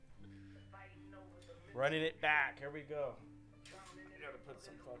Running it back. Here we go. I gotta put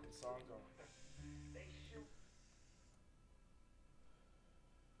some fucking songs on.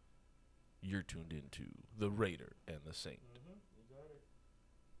 You're tuned into The Raider and the Saint. You got it.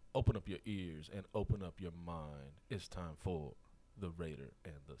 Open up your ears and open up your mind. It's time for The Raider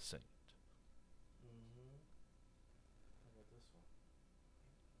and the Saint. How about this one?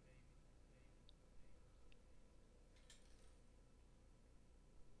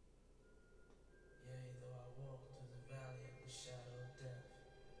 Yea, though I walk through the valley of the shadow of death,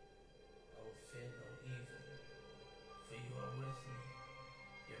 I will fear no evil, for you are with me.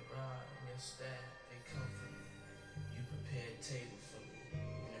 Your rod and your staff, they comfort me. You prepare a table for me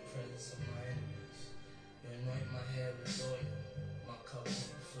in the presence of my enemies. You anoint my head with oil, my cup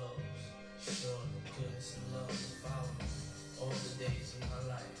overflows. Surely goodness and love will follow me all the days of my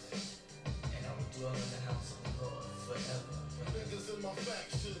life, and I will dwell in the house of the Lord forever. Niggas in my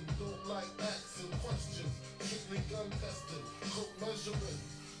faction don't like asking questions. Strictly gun testing, coke measuring,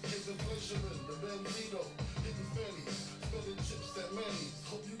 giving pleasuring, the Benzito, hitting fannies, spending chips at Manny's.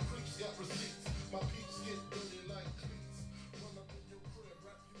 Hope you creeps got receipts. My peeps get dirty like cleats. Run up in your crib,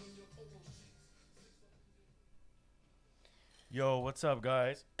 wrap you in your polo sheets. Yo, what's up,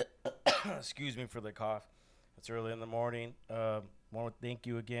 guys? Excuse me for the cough. It's early in the morning. Want to thank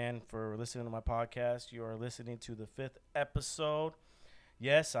you again for listening to my podcast. You are listening to the 5th episode.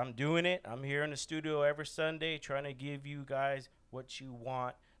 Yes, I'm doing it. I'm here in the studio every Sunday trying to give you guys what you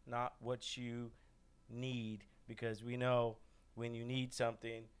want, not what you need. Because we know when you need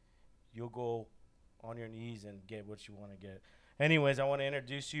something, you'll go on your knees and get what you want to get. Anyways, I want to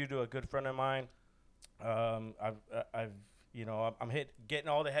introduce you to a good friend of mine. I'm getting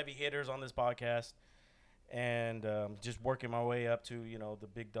all the heavy hitters on this podcast, and just working my way up to the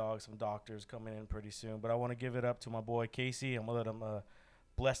big dogs, some doctors coming in pretty soon. But I want to give it up to my boy Casey. I'm gonna let him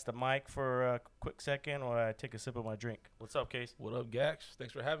bless the mic for a quick second while I take a sip of my drink. What's up, Casey? What up, Gax?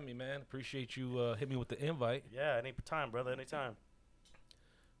 Thanks for having me, man. Appreciate you hitting me with the invite. Yeah, anytime, brother, anytime.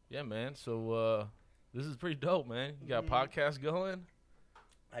 Yeah, man. So this is pretty dope, man. You got a podcast going?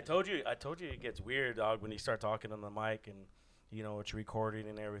 I told you it gets weird, dog, when you start talking on the mic and it's recording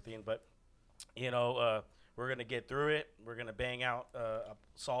and everything. But we're gonna get through it. We're gonna bang out a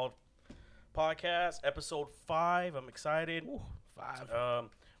solid podcast, episode 5. I'm excited. Ooh, 5.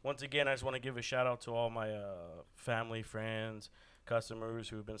 Once again, I just want to give a shout out to all my family, friends, customers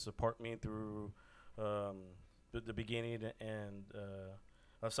who have been supporting me through the beginning and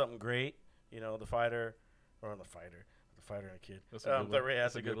of something great. The fighter and a kid. That's a good one.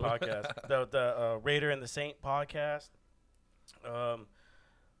 That's a good podcast. the Raider and the Saint podcast.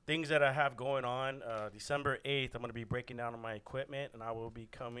 Things that I have going on. December 8th, I'm going to be breaking down my equipment, and I will be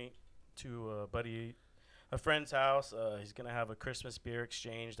coming to a friend's house. He's going to have a Christmas beer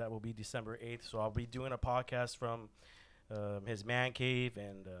exchange. That will be December 8th. So I'll be doing a podcast from his man cave,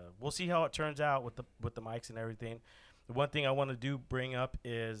 and we'll see how it turns out with the mics and everything. The one thing I want to bring up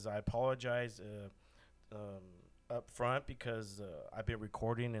is I apologize up front because I've been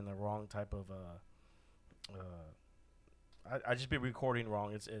recording in the wrong type of I just been recording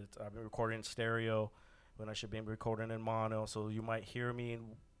wrong. I've been recording in stereo when I should be recording in mono. So you might hear me in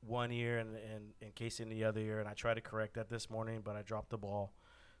one ear and Casey in the other ear. And I tried to correct that this morning, but I dropped the ball.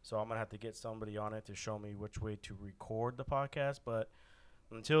 So I'm gonna have to get somebody on it to show me which way to record the podcast. But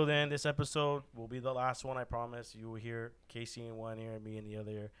until then, this episode will be the last one. I promise. You will hear Casey in one ear and me in the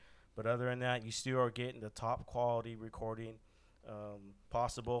other ear. But other than that, you still are getting the top quality recording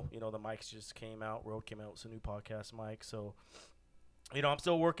possible. The mics just came out. Rode came out with some new podcast mics. So, I'm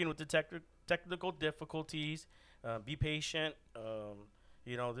still working with the technical difficulties. Be patient.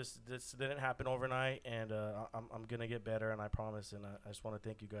 This didn't happen overnight, and I'm gonna get better, and I promise. And I just want to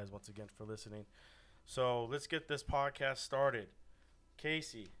thank you guys once again for listening. So let's get this podcast started.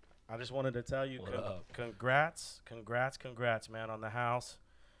 Casey, I just wanted to tell you, congrats, man, on the house.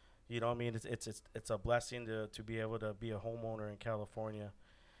 You know what I mean? It's a blessing to be able to be a homeowner in California.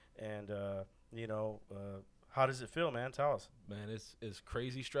 And, how does it feel, man? Tell us. Man, it's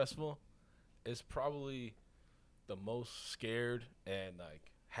crazy stressful. It's probably the most scared and,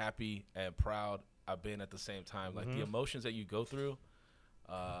 like, happy and proud I've been at the same time. Like, the emotions that you go through.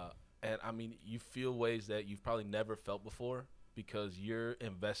 And, I mean, you feel ways that you've probably never felt before because you're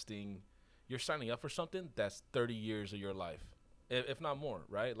signing up for something that's 30 years of your life. If not more,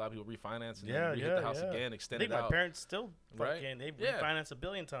 right? A lot of people refinance and then re-hit the house again, extend it out. I think my parents still right? They've refinanced a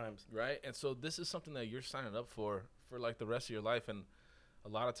billion times. Right? And so this is something that you're signing up for like the rest of your life. And a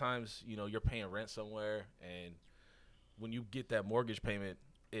lot of times, you're paying rent somewhere, and when you get that mortgage payment,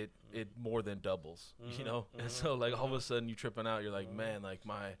 it more than doubles, And so like all of a sudden you tripping out, you're like, man, like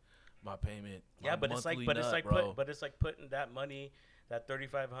my my payment. Yeah, my monthly nut, bro. it's like putting that money, that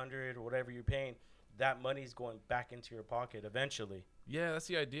 3,500 or whatever you're paying, that money's going back into your pocket eventually. Yeah, that's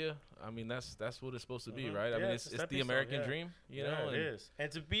the idea. I mean, that's what it's supposed to be, Mhm. right? I Yeah, mean, it's a it's stepping the stone, American yeah. dream, you Yeah, know. it is.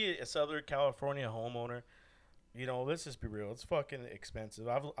 And to be a Southern California homeowner, you know, let's just be real. It's fucking expensive.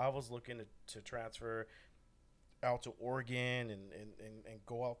 I was looking to transfer out to Oregon and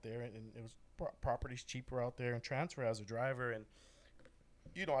go out there, and it was properties cheaper out there and transfer as a driver. And,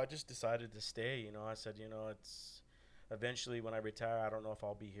 you know, I just decided to stay. You know, I said, you know, it's eventually when I retire, I don't know if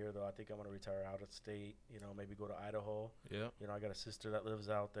I'll be here, though. I think I'm going to retire out of state, you know, maybe go to Idaho. Yeah. You know, I got a sister that lives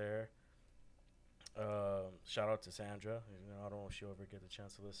out there. Shout out to Sandra. You know, I don't know if she'll ever get the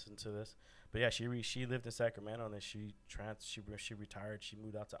chance to listen to this, but yeah, she lived in Sacramento and then she retired. She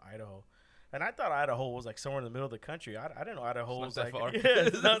moved out to Idaho, and I thought Idaho was like somewhere in the middle of the country. I didn't know Idaho was not that like far. yeah,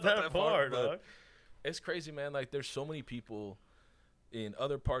 it's not that that far, far, but dog. It's crazy, man. Like, there's so many people in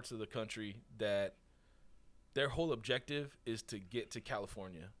other parts of the country that their whole objective is to get to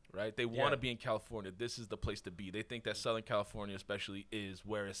California, right? They want to be in California. This is the place to be. They think that Southern California especially is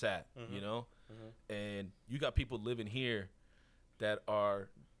where it's at, you know? And you got people living here that are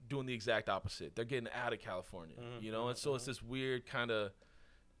doing the exact opposite. They're getting out of California, you know? And so it's this weird kind of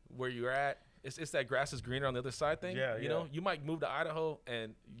where you're at. It's that grass is greener on the other side thing. You know? You might move to Idaho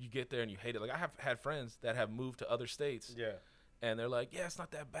and you get there and you hate it. Like, I have had friends that have moved to other states. Yeah. And they're like, yeah, it's not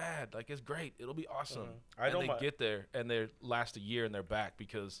that bad. Like, it's great. It'll be awesome. I and know they get there, and they last a year, and they're back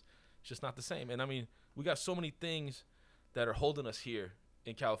because it's just not the same. And, I mean, we got so many things that are holding us here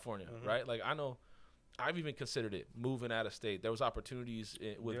in California, right? Like, I know I've even considered it, moving out of state. There was opportunities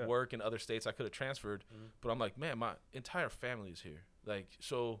with work in other states I could have transferred. But I'm like, man, my entire family is here. Like,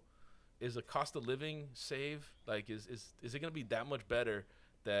 so is the cost of living save? Like, is it going to be that much better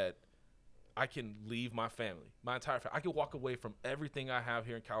that – I can leave my family, my entire family. I can walk away from everything I have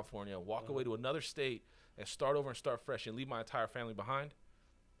here in California, walk away to another state and start over and start fresh and leave my entire family behind?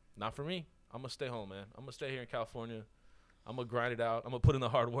 Not for me. I'm going to stay home, man. I'm going to stay here in California. I'm going to grind it out. I'm going to put in the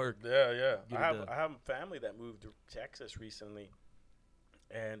hard work. Yeah. I have family that moved to Texas recently.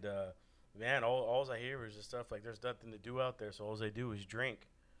 And, man, all I hear is just stuff like there's nothing to do out there, so all they do is drink.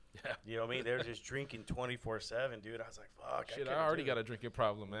 Yeah. You know what I mean? They're just drinking 24/7, dude. I was like, fuck. Shit, I already got a drinking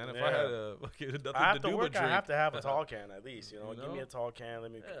problem, man. If Yeah. I had nothing I have to to do work. but drink. I have to have a tall can at least. You know, You give me know? a tall can.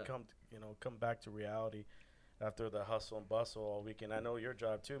 Let me come back to reality after the hustle and bustle all weekend. I know your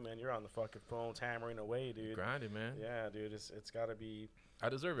job too, man. You're on the fucking phones hammering away, dude. Grinding, man. Yeah, dude. It's got to be. I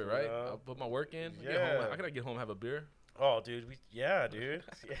deserve it, right? I'll put my work in. Yeah. Get home. I gotta get home, have a beer. Oh, dude. Dude. Yeah,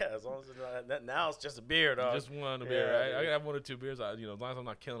 as long as now it's just a beer, dog. Just one beer, right? dude. I gotta have 1 or 2 beers. As long as I'm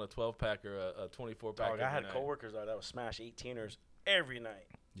not killing a 12-pack or a 24-pack. Dog, I had coworkers that would smash 18ers every night.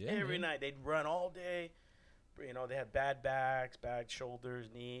 Yeah, every man. night they'd run all day. You know, they had bad backs, bad shoulders,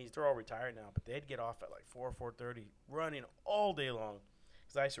 knees. They're all retired now, but they'd get off at like 4:30, running all day long.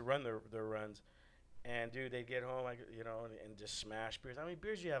 Because I used to run their runs, and dude, they'd get home, and just smash beers. How many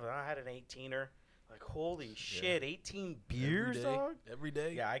beers do you have? I had an 18er. Like, holy shit, 18 beers, dog? Every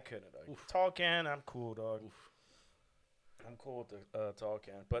day? Yeah, I couldn't, dog. Tall can, I'm cool, dog. I'm cool with the tall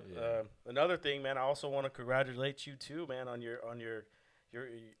can. But another thing, man, I also want to congratulate you too, man, on your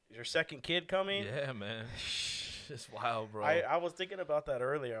second kid coming. Yeah, man. It's wild, bro. I was thinking about that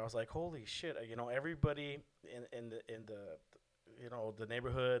earlier. I was like, holy shit, everybody in the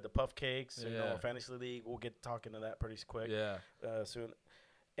neighborhood, the Puffcakes, fantasy league. We'll get talking to that pretty quick. Yeah. Soon.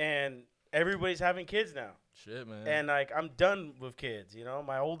 And everybody's having kids now. Shit, man. And like, I'm done with kids.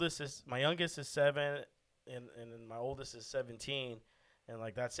 My youngest is 7, and then my oldest is 17, and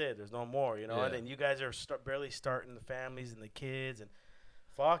like that's it. There's no more. And then you guys are barely starting the families and the kids, and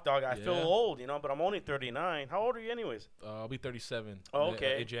fuck, dog. I feel old, but I'm only 39. How old are you, anyways? I'll be 37. Oh,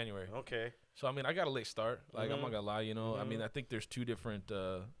 okay. In January. Okay. So I mean, I got a late start. Like, I'm not gonna lie. I mean, I think there's 2 different.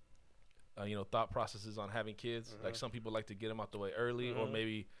 Thought processes on having kids. Like, some people like to get them out the way early, or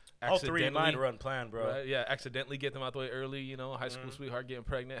maybe accidentally. 3 in line run plan, bro. Right? Yeah, accidentally get them out the way early. High school sweetheart getting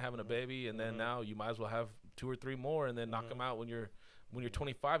pregnant, having a baby, and then now you might as well have 2 or 3 more, and then knock them out when you're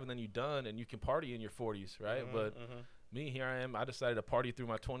 25, and then you're done, and you can party in your 40s, right? But me, here I am. I decided to party through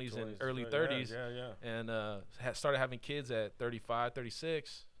my 20s and early 30s, and started having kids at 35,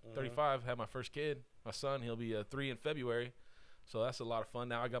 36, 35. Had my first kid, my son. He'll be 3 in February. So that's a lot of fun.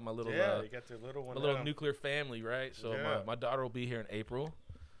 Now I got my little, you got the little one, my little nuclear family, right? So my daughter will be here in April,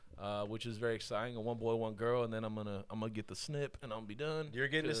 which is very exciting. A 1 boy, 1 girl, and then I'm gonna get the snip, and I'm gonna be done. You're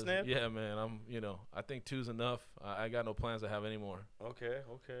getting the snip? Yeah, man. I think 2's enough. I got no plans to have any more. Okay,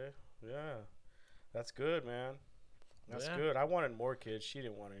 yeah, that's good, man. That's good. I wanted more kids. She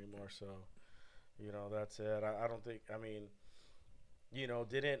didn't want any more, so that's it. I don't think. I mean, You know,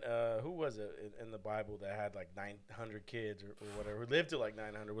 didn't who was it in the Bible that had like 900 kids or whatever? Who lived to like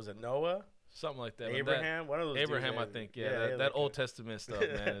 900? Was it Noah? Something like that. Abraham? One of those. Abraham, dudes, I think. Yeah, that Old Testament stuff,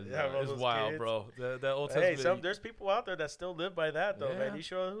 man, is wild, kids. bro. That Old Hey, Testament. there's people out there that still live by that though, Yeah. man. You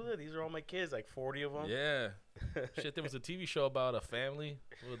sure who? These are all my kids, like 40 of them. Yeah. Shit, there was a TV show about a family.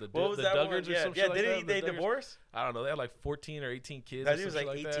 What was the that Duggards one? or some Yeah, shit like didn't that. they The Duggards? divorce? I don't know. They had like 14 or 18 kids. I or think it was some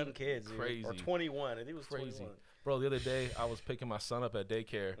like shit 18 that. kids, dude. Crazy. Or 21. I think it was Crazy. 21. Bro, the other day I was picking my son up at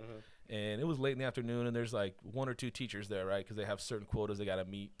daycare, and it was late in the afternoon, and there's like one or two teachers there, right? Because they have certain quotas they got to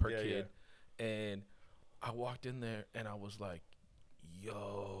meet per kid. And I walked in there, and I was like,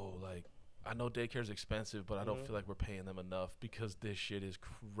 yo, like, I know daycare's expensive, but I don't feel like we're paying them enough because this shit is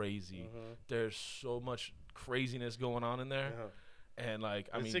crazy. There's so much craziness going on in there. And like,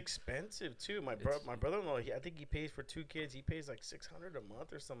 I mean, it's expensive too. My brother-in-law, I think he pays for 2 kids. He pays like $600 a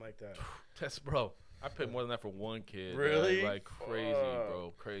month or something like that. That's bro. I pay more than that for one kid. Really? Like crazy,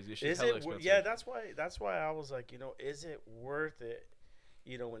 bro. Crazy. It's Is hella it? expensive. Yeah, that's why I was like, you know, is it worth it?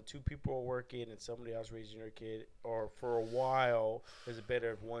 You know, when 2 people are working and somebody else raising their kid, or for a while, is it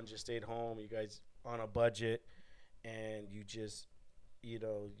better if one just stayed home? You guys on a budget, and you just, you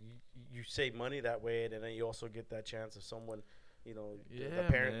know, you save money that way, and then you also get that chance of someone, you know, the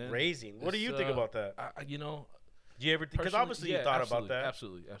parent man. raising. What do you think about that? You know, Do you ever? Because obviously you thought about that.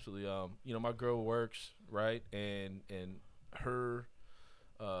 Absolutely. You know, my girl works, right, and her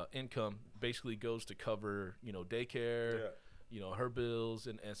income basically goes to cover, you know, daycare. You know, her bills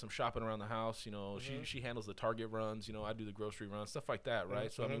and some shopping around the house. You know, she handles the Target runs. You know, I do the grocery runs, stuff like that,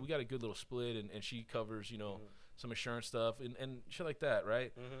 right? So, I mean, we got a good little split, and she covers, you know, some insurance stuff and shit like that,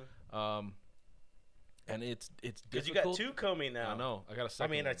 right? And it's difficult. Because you got 2 coming now. I know. I got a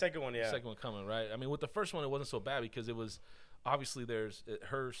second one. A second one, yeah. Second one coming, right? I mean, with the first one, it wasn't so bad because it was obviously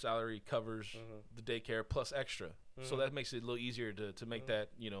her salary covers the daycare plus extra. So that makes it a little easier to make that,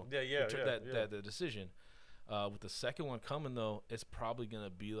 you know, the decision. With the second one coming, though, it's probably going to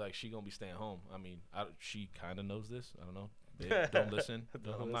be like she going to be staying home. I mean, she kind of knows this. I don't know. Babe, don't listen.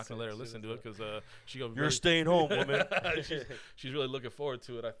 I'm not going to let her listen to it because she going to be staying home, woman. she's really looking forward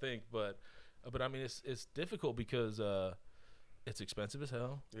to it, I think. But I mean, it's difficult because it's expensive as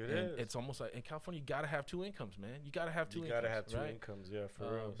hell. It is. It's almost like in California, you got to have 2 incomes, man. You got to have 2 incomes. You got to have 2 right? incomes, yeah,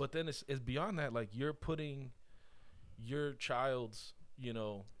 for real. But then it's beyond that. Like, you're putting your child's, you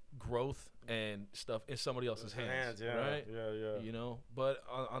know, growth and stuff in somebody else's hands, right? Yeah. You know, but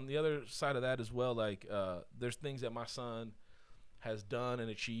on the other side of that as well, like there's things that my son has done and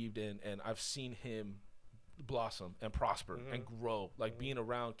achieved, and I've seen him blossom and prosper and grow, like being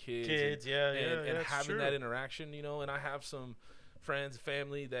around kids and having that interaction, you know. And I have some friends,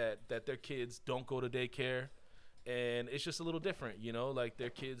 family that their kids don't go to daycare, and it's just a little different, you know, like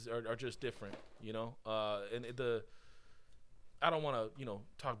their kids are just different, you know. And I don't want to, you know,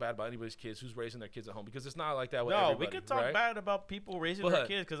 talk bad about anybody's kids who's raising their kids at home, because it's not like that with everybody. No, we can talk bad about people raising their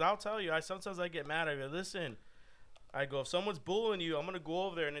kids, because I'll tell you, sometimes I get mad. I go, listen, I go, if someone's bullying you, I'm going to go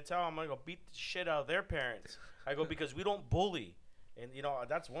over there and tell them I'm going to go beat the shit out of their parents. I go, because we don't bully. And, you know,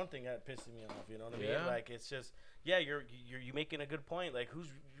 that's one thing that pisses me off, you know what I mean? Like, it's just, you're making a good point. Like,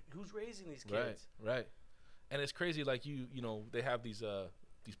 who's raising these kids? Right. And it's crazy, like, you know, they have these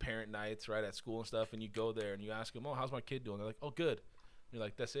parent nights, right, at school and stuff, and you go there and you ask them, oh, how's my kid doing? They're like, oh, good. And you're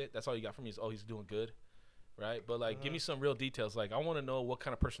like, that's it? That's all you got from me is, oh, he's doing good, right? But, like, give me some real details. Like, I want to know what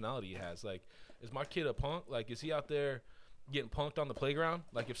kind of personality he has. Like, is my kid a punk? Like, is he out there getting punked on the playground?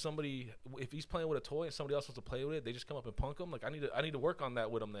 Like, if he's playing with a toy and somebody else wants to play with it, they just come up and punk him? Like, I need to work on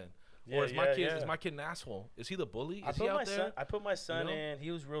that with him then. Or is my kid an asshole? Is he the bully? Is he out there? I put my son in.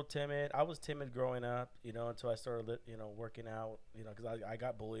 He was real timid. I was timid growing up, you know, until I started, you know, working out, you know, because I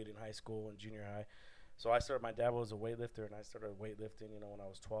got bullied in high school and junior high. So my dad was a weightlifter, and I started weightlifting, you know, when I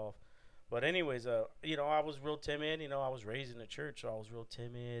was 12. But anyways, you know, I was real timid. You know, I was raised in the church, so I was real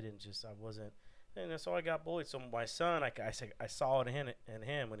timid, and just I wasn't. And so I got bullied. So my son, I saw it in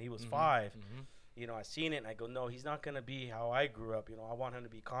him when he was 5. You know, I seen it, and I go, no, he's not going to be how I grew up. You know, I want him to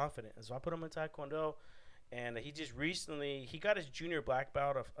be confident. And so I put him in Taekwondo, and he just recently, he got his junior black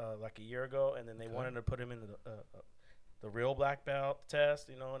belt like a year ago, and then they wanted to put him into the real black belt test,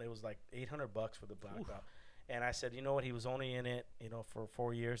 you know, and it was like $800 for the black belt. And I said, you know what, he was only in it, you know, for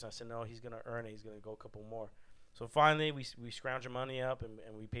 4 years. I said, no, he's going to earn it. He's going to go a couple more. So finally, we scrounged money up, and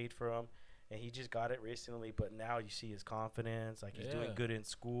we paid for him. And he just got it recently, but now you see his confidence. Like, he's doing good in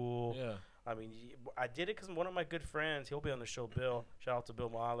school. Yeah. I mean, I did it because one of my good friends, he'll be on the show, Bill. Shout out to Bill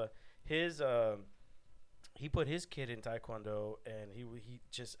Mahala. He put his kid in Taekwondo, and he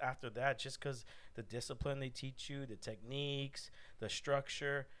just, after that, just because the discipline they teach you, the techniques, the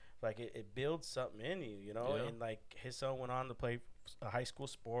structure, like, it builds something in you, you know? Yeah. And, like, his son went on to play high school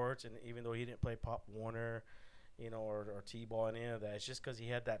sports, and even though he didn't play Pop Warner, or T-ball and any of that, it's just because he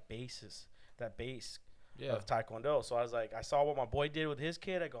had that base of Taekwondo. So I was like, I saw what my boy did with his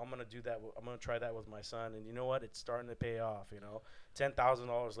kid. I go, I'm gonna do that. I'm gonna try that with my son. And you know what? It's starting to pay off.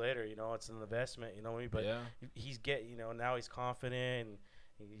 $10,000 later. It's an investment. You know what I mean? But he's now he's confident.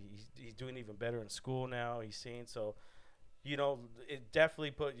 And he's doing even better in school now. He's seeing so. It definitely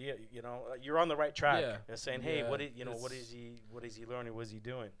put you're on the right track. Yeah. And saying, hey, what is he learning? What is he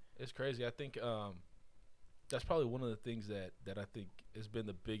doing? It's crazy. I think that's probably one of the things that I think has been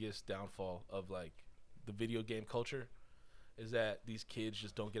the biggest downfall of like the video game culture, is that these kids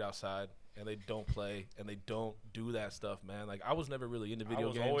just don't get outside and they don't play and they don't do that stuff, man. Like I was never really into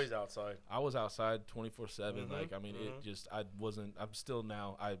video games. I was always outside. I was outside 24/7. Mm-hmm. Like, I mean, it just, I wasn't, I'm still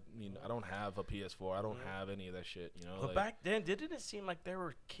now, I mean, I don't have a PS4. I don't have any of that shit, But like, back then, didn't it seem like there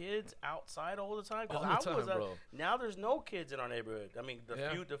were kids outside all the time? All the time, bro. Now there's no kids in our neighborhood. I mean,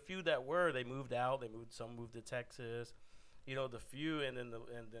 the few that were, they moved out. Some moved to Texas. The few, and then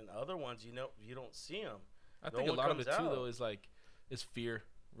other ones, you don't see them. I think a lot of it too, though, is fear,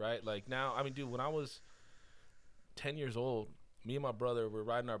 right? Like now, I mean, dude, when I was 10 years old, me and my brother were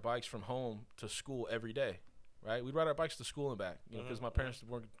riding our bikes from home to school every day, right? We'd ride our bikes to school and back, because my parents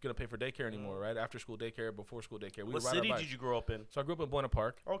weren't going to pay for daycare anymore, right? After school daycare, before school daycare. What city did you grow up in? So I grew up in Buena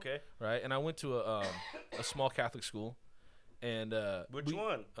Park. Okay. Right? And I went to a small Catholic school. And which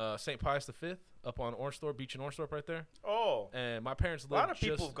one? St. Pius V, up on Orangethorpe Beach in Orangethorpe, right there. Oh. And my parents lived. A lot of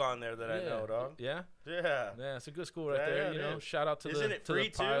people have gone there that I know, dog. Yeah. Yeah. Yeah, it's a good school right there. Shout out to Isn't it free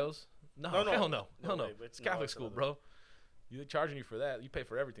the Pios. No, hell no. It's Catholic it's school, bro. They're charging you for that. You pay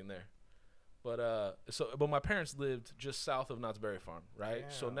for everything there. But my parents lived just south of Knott's Berry Farm, right?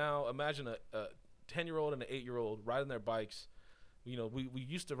 Yeah. So now imagine a 10-year-old and an 8-year-old riding their bikes. We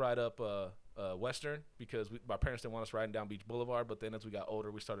used to ride up Western because my parents didn't want us riding down Beach Boulevard. But then as we got older,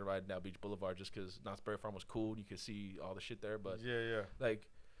 we started riding down Beach Boulevard just because Knott's Berry Farm was cool. You could see all the shit there. But like,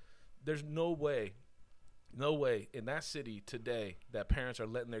 there's no way in that city today that parents are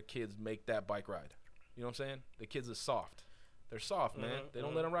letting their kids make that bike ride. You know what I'm saying? The kids are soft. They're soft, man. They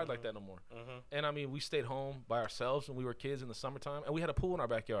don't let them ride like that no more. And I mean, we stayed home by ourselves when we were kids in the summertime, and we had a pool in our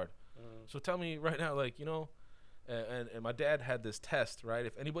backyard. So tell me right now, like, and my dad had this test, right?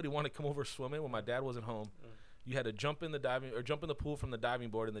 If anybody wanted to come over swimming when my dad wasn't home, you had to jump in the pool from the diving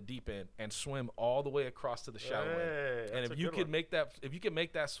board in the deep end and swim all the way across to the shallow end. And if you could make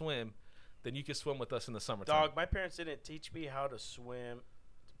that swim, then you could swim with us in the summertime. Dog, my parents didn't teach me how to swim,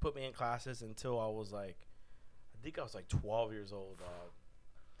 put me in classes until I was like 12 years old, dog.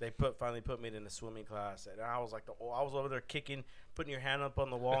 They finally put me in the swimming class, and I was like, I was over there kicking, putting your hand up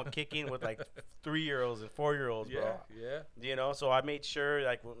on the wall, and kicking with like 3-year-olds and 4-year-olds, bro. Yeah. So I made sure,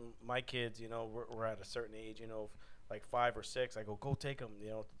 like, when my kids, were at a certain age, like 5 or 6, I go take them,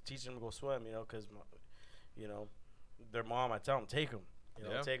 teach them to go swim, because, their mom, I tell them, take them,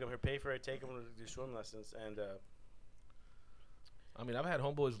 take them here, pay for it, take them to do swim lessons, and I mean, I've had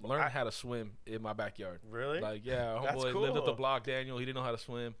homeboys learn how to swim in my backyard. Really? Like, yeah, homeboy lived up the block, Daniel. He didn't know how to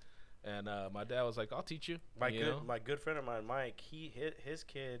swim. And my dad was like, I'll teach you. My good friend of mine, Mike, his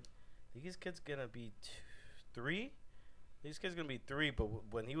kid's going to be 3. His kid's going to be 3, but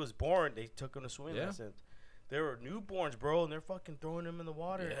when he was born, they took him to swimming lessons. There were newborns, bro, and they're fucking throwing them in the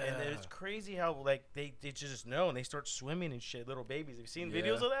water. Yeah. And it's crazy how, like, they just know, and they start swimming and shit, little babies. Have you seen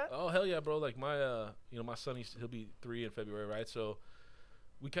videos of that? Oh, hell yeah, bro. Like, my my son, he'll be 3 in February, right? So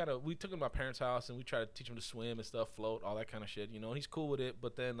we took him to my parents' house, and we tried to teach him to swim and stuff, float, all that kind of shit, and he's cool with it.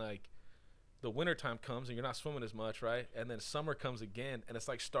 But then, like, the winter time comes, and you're not swimming as much, right? And then summer comes again, and it's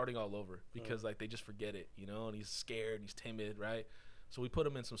like starting all over because, like, they just forget it, and he's scared, and he's timid, right? So we put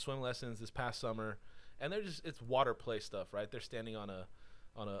him in some swim lessons this past summer. And it's water play stuff, right? They're standing on a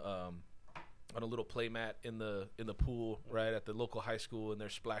little play mat in the pool, right, at the local high school, and they're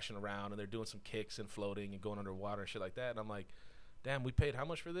splashing around and they're doing some kicks and floating and going underwater and shit like that. And I'm like, damn, we paid how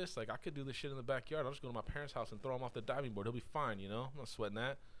much for this? Like, I could do this shit in the backyard. I'll just go to my parents' house and throw him off the diving board. He'll be fine, I'm not sweating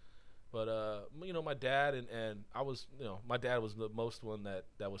that. But my dad and I was, my dad was the most one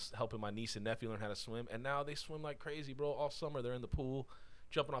that was helping my niece and nephew learn how to swim, and now they swim like crazy, bro. All summer they're in the pool,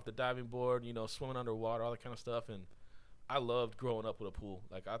 jumping off the diving board, swimming underwater, all that kind of stuff. And I loved growing up with a pool.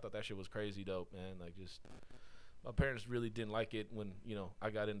 Like, I thought that shit was crazy dope, man. Like, just my parents really didn't like it when, I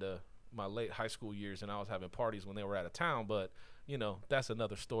got into my late high school years and I was having parties when they were out of town. But, that's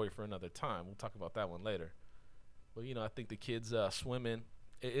another story for another time. We'll talk about that one later. But, I think the kids swimming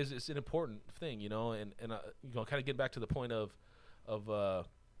it's an important thing, and kind of getting back to the point of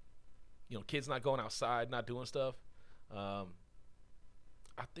kids not going outside, not doing stuff.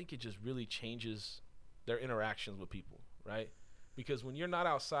 I think it just really changes their interactions with people, right? Because when you're not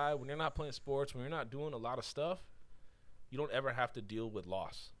outside, when you're not playing sports, when you're not doing a lot of stuff, you don't ever have to deal with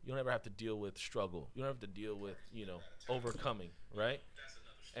loss. You don't ever have to deal with struggle. You don't have to deal with, overcoming, right?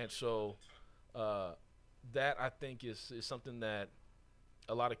 And so that, I think, is something that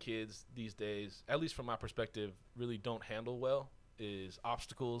a lot of kids these days, at least from my perspective, really don't handle well, is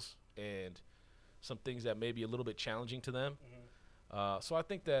obstacles and some things that may be a little bit challenging to them. So I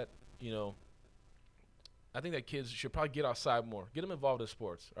think that, kids should probably get outside more. Get them involved in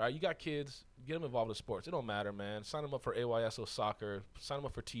sports, all right? You got kids, get them involved in sports. It don't matter, man. Sign them up for AYSO soccer. Sign them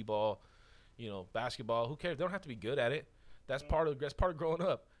up for T-ball, basketball. Who cares? They don't have to be good at it. That's part of growing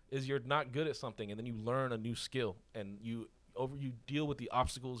up, is you're not good at something, and then you learn a new skill, and you deal with the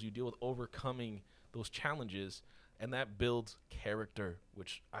obstacles, you deal with overcoming those challenges, and that builds character,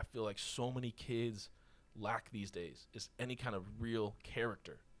 which I feel like so many kids lack these days, is any kind of real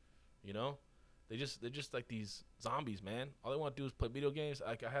character, They're just like these zombies, man. All they want to do is play video games.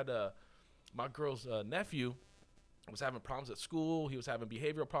 Like, I had my girl's nephew was having problems at school. He was having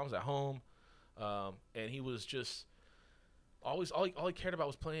behavioral problems at home, and he was just always all he cared about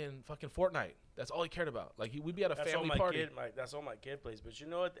was playing fucking Fortnite. That's all he cared about. Like, we'd be at a family party. That's all my kid plays. But you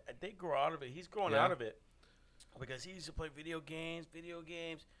know what? They grow out of it. He's growing out of it because he used to play video games.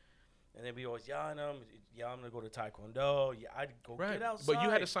 And then we always yell at him to go to Taekwondo. Yeah, I'd go get outside. But you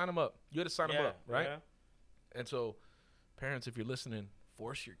had to sign him up. Him up, right? Yeah. And so, parents, if you're listening,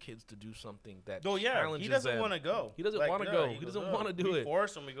 force your kids to do something that he doesn't want to go. He doesn't want to go. He doesn't want to do it.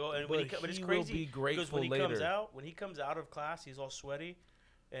 Force him to go. And but it's crazy will be grateful because later. when he comes out of class, he's all sweaty,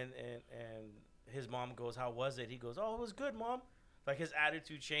 and his mom goes, "How was it?" He goes, "Oh, it was good, Mom." Like, his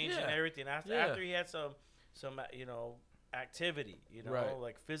attitude changed and everything after he had some activity,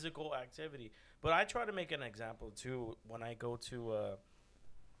 like physical activity. But I try to make an example too when I go to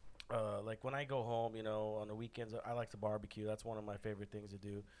like when I go home, on the weekends. I like to barbecue. That's one of my favorite things to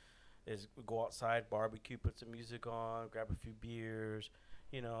do, is go outside, barbecue, put some music on, grab a few beers,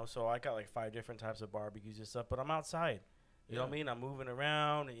 so I got like 5 different types of barbecues and stuff, but I'm outside. You know what I mean? I'm moving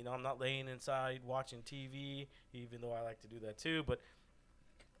around, and, I'm not laying inside watching TV, even though I like to do that too. But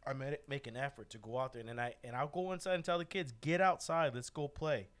I make an effort to go out there, and I'll go inside and tell the kids, get outside, let's go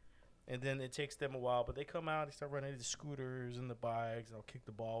play. And then it takes them a while, but they come out, they start running the scooters and the bikes, and I'll kick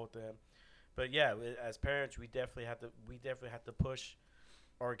the ball with them. But yeah, as parents, we definitely have to push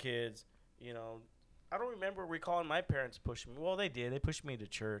our kids. I don't remember recalling my parents pushing me. Well, they did. They pushed me to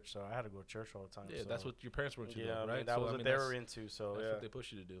church, so I had to go to church all the time. Yeah, so. That's what your parents were into, right? I mean, that was what they were into. So that's what they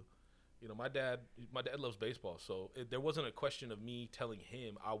push you to do. My dad loves baseball, so there wasn't a question of me telling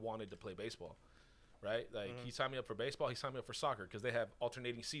him I wanted to play baseball, right? Like, he signed me up for baseball, he signed me up for soccer, because they have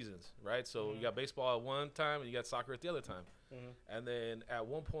alternating seasons, right? So you got baseball at one time and you got soccer at the other time. And then at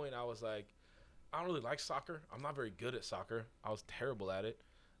one point I was like, I don't really like soccer. I'm not very good at soccer. I was terrible at it,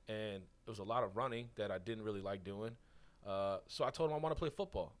 and it was a lot of running that I didn't really like doing. So I told him I want to play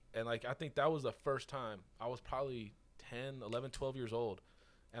football, and like, I think that was the first time. I was probably 10, 11, 12 years old.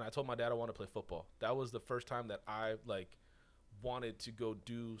 And I told my dad I want to play football. That was the first time that I, wanted to go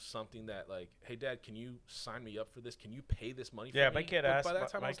do something that, hey, Dad, can you sign me up for this? Can you pay this money for me? Yeah, my kid asked me,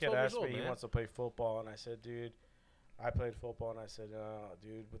 man. He wants to play football. And I said, dude, I played football. And I said,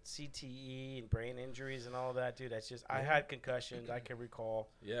 dude, with CTE and brain injuries and all that, dude, that's just, I had concussions. I can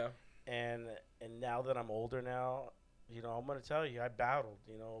recall. Yeah. And now that I'm older now, I'm going to tell you, I battled,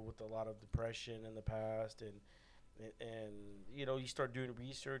 with a lot of depression in the past, and you start doing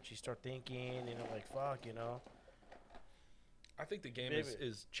research, you start thinking, fuck, I think the game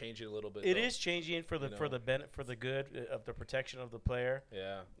is changing a little bit. It is changing for the good of the protection of the player.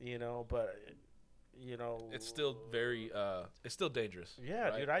 Yeah. But it's still very it's still dangerous. Yeah,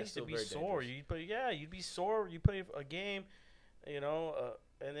 right? Dude, I used to be sore. You'd be sore. You play a game, and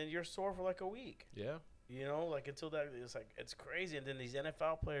then you're sore for like a week. Yeah. Until that, it's crazy. And then these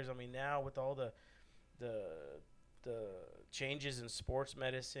NFL players, I mean, now with all the changes in sports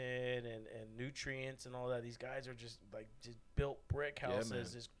medicine and nutrients and all that, these guys are just built brick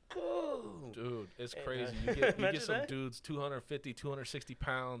houses. Just dude, it's crazy. You get some dudes 250, 260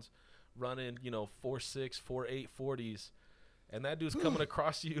 pounds running, 4.6, 4.8 40s, and that dude's coming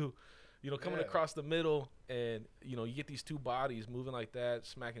across you, across the middle, and you get these two bodies moving like that,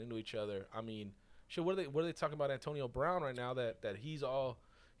 smacking into each other. I mean, shit, what are they talking about Antonio Brown right now, that he's all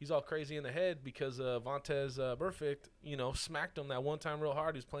crazy in the head because Vontez Burfict, smacked him that one time real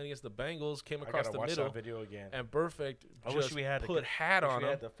hard. He was playing against the Bengals, came across the middle. That video again. And Burfict just put hat on him.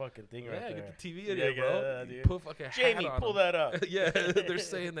 Had the fucking thing right there. Yeah, get the TV in here, bro. Dude. Put fucking Jamie, hat on pull him. that up. Yeah, they're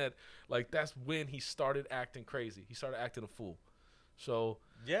saying that, that's when he started acting crazy. He started acting a fool. So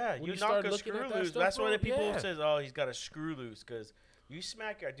Yeah, When you you knock start a looking screw at that loose. stuff, That's bro, why the people yeah. says, "Oh, he's got a screw loose," because you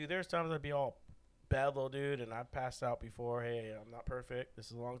smack it. Dude, there's times I'd be all bellow, dude, and I passed out before. Hey, I'm not perfect. This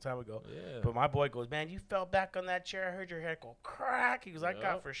is a long time ago. Yeah. But my boy goes, "Man, you fell back on that chair. I heard your head go crack." He goes, "I got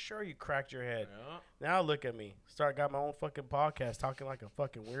Yup. for sure you cracked your head." Yeah. Now look at me. Got my own fucking podcast, talking like a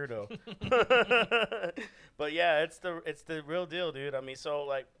fucking weirdo. But yeah, it's the real deal, dude. I mean, so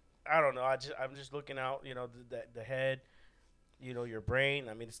like, I don't know. I'm just looking out. You know, the head. You know, your brain.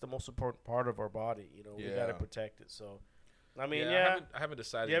 I mean, it's the most important part of our body. You know, we Yeah. gotta protect it. So, I mean, I haven't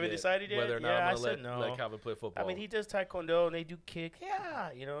decided. You haven't yet decided yet? whether or not Yeah, I I'm said gonna no. let Calvin play football. I mean, he does taekwondo and they do kick.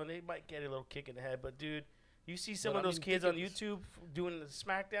 Yeah, you know, and they might get a little kick in the head. But dude, you see some But of I those mean, kids think on it's- YouTube doing the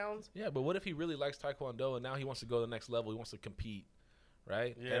smackdowns. Yeah, but what if he really likes taekwondo and now he wants to go to the next level? He wants to compete,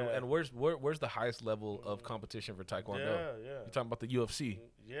 right? Yeah. And where's the highest level of competition for taekwondo? Yeah. You're talking about the UFC.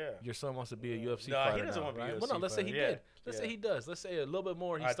 Yeah. Your son wants to be a UFC No, fighter. he doesn't now, want to be a right? UFC Well, no, let's say he fighter. did. Let's say he does. Let's say a little bit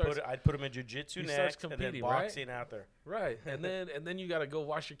more. I'd put him in jiu-jitsu he next, starts and then competing, right? boxing after. Right, and then you got to go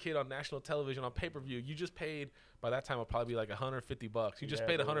watch your kid on national television on pay-per-view. You just paid, by that time it'll probably be like $150. You just Yeah,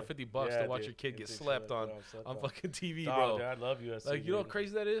 paid dude. $150 Yeah, to watch dude. your kid get Get slept slept on on. fucking TV, Dog, bro. dude, I love UFC. Like, you know what dude.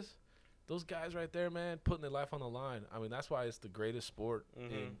 crazy that is? Those guys right there, man, putting their life on the line. I mean, that's why it's the greatest sport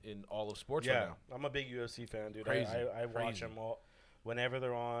in all of sports right Yeah, now. I'm a big UFC fan, dude. Crazy, I watch crazy. them all whenever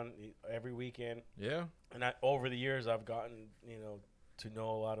they're on, every weekend. Yeah. And over the years, I've gotten to know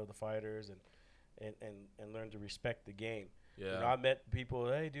a lot of the fighters and learn to respect the game. Yeah. You know, I met people.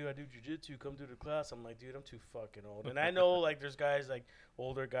 Hey, dude, I do jiu-jitsu. Come to the class. I'm like, dude, I'm too fucking old. And I know like there's guys like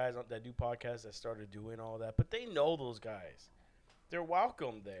older guys that do podcasts that started doing all that, but they know those guys. They're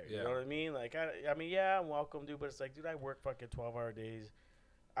welcome there. Yeah. You know what I mean? Like, I mean, yeah, I'm welcome, dude. But it's like, dude, I work fucking 12-hour days.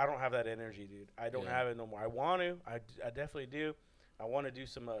 I don't have that energy, dude. I don't have it no more. I want to. I definitely do. I want to do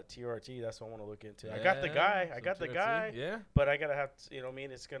some TRT. That's what I want to look into. I got the guy. Yeah. But I gotta have to, you know what I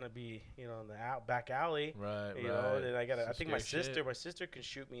mean? It's gonna be, in the back alley. Right. You know, and I gotta. I Some think my scary shit. sister can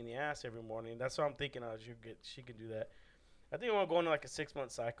shoot me in the ass every morning. That's what I'm thinking. She can do that. I think I want to go into like a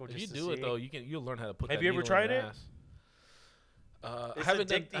 6-month cycle. If Just you to do it see. though, you'll learn how to put. Have that you ever needle tried in your it? ass. I It's haven't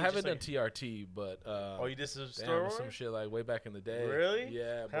addicting, done just TRT, but Oh, you did some damn, some steroids? shit like way back in the day. Really?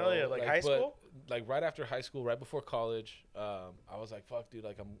 Yeah. Hell bro. yeah, like high school? Like right after high school, right before college, I was like, fuck, dude,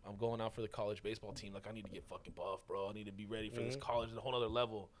 like I'm going out for the college baseball team. Like I need to get fucking buff, bro. I need to be ready for this college at a whole other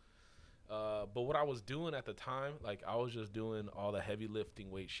level. But what I was doing at the time, like I was just doing all the heavy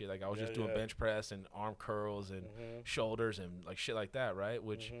lifting weight shit. Like I was just doing bench press and arm curls and shoulders and like shit like that, right?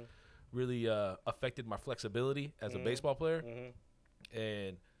 Which really affected my flexibility as a baseball player.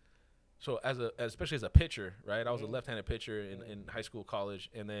 And so especially as a pitcher, right? I was a left-handed pitcher in high school, college,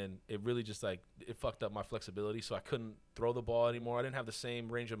 and then it really just like it fucked up my flexibility. So I couldn't throw the ball anymore. I didn't have the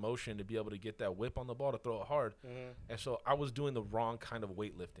same range of motion to be able to get that whip on the ball to throw it hard. And so I was doing the wrong kind of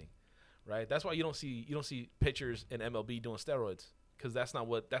weightlifting, right? That's why you don't see pitchers in MLB doing steroids, because that's not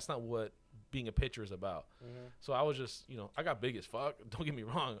what being a pitcher is about. So I was just, I got big as fuck. Don't get me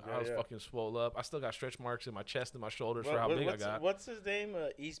wrong. I was fucking swole up. I still got stretch marks in my chest and my shoulders for how big I got. What's his name?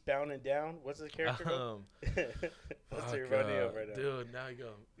 Eastbound and Down? What's his character called? That's your running over right now. Dude, now you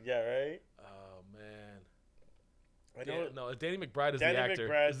go. Yeah, right? Oh, man. I know. No, Danny McBride is Danny the actor.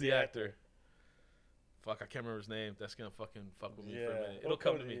 McBride's Is the the actor. Fuck, I can't remember his name. That's going to fucking fuck with me for a minute. It'll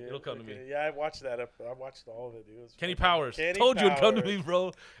come to me. It'll come to me. Yeah, I watched that. I watched all of it, dude. Kenny Powers. Kenny Told you it'd come to Powers. me,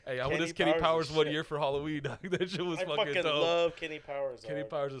 bro. Hey, I went Kenny as Kenny Powers Powers is one shit. year for Halloween, dog. That shit was I fucking dope. love Kenny Powers. Kenny dog.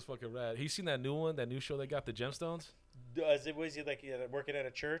 Powers is fucking rad. He seen that new one, that new show they got, The Gemstones? Was he like working at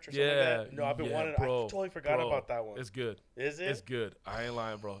a church or something like that? No, I've been wanting. bro, I totally forgot about that one. It's good. Is it? It's good. I ain't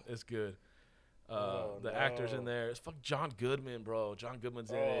lying, bro. It's good. The actors in there. It's fuck John Goodman, bro. John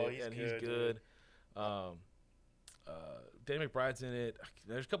Goodman's in it, and he's good. Danny McBride's in it.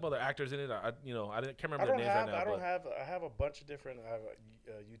 There's a couple other actors in it. I can't remember their names right now. I have a bunch of different. I have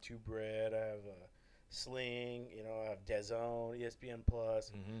a YouTube Red. I have Sling. I have DAZN, ESPN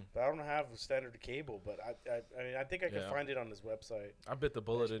Plus. But I don't have standard cable. But I mean, I think I can find it on his website. I bit the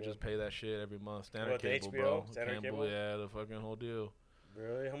bullet and HBO. just pay that shit every month. Standard What, the cable, HBO? bro. Standard cable? Yeah, the fucking whole deal.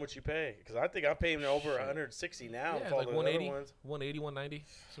 Really? How much you pay? Because I think I'm paying over 160 now. Yeah, with all like the 180, other ones. 180, 190,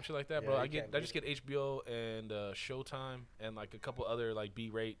 some shit like that, Yeah, bro. you I can't just get HBO and Showtime and like a couple other like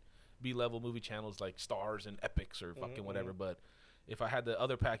B-level movie channels like Stars and Epics or fucking whatever. But if I had the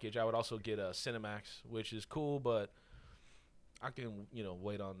other package, I would also get Cinemax, which is cool, but I can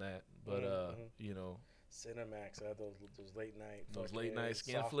wait on that. But Cinemax, those late night. Those fucking late night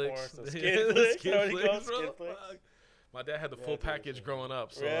skin sophomores, flicks. those Yeah, Skin those flicks. skin What do you call flicks, it? Skin bro. flicks? Fuck. My dad had the Yeah, full dude, package so- growing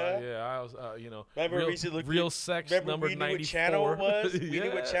up, so Yeah? I was, Remember real, we used to look real at- sex Remember number we knew 94. what channel it was? We knew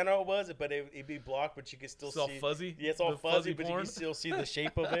what Yeah. channel it was, but it'd be blocked, but you could still It's all see. fuzzy. Yeah, it's all The fuzzy, but you porn. can still see the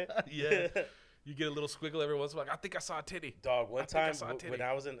shape of it. Yeah. You get a little squiggle every once in a while. I think I saw a titty. Dog, one I think I time saw a when titty.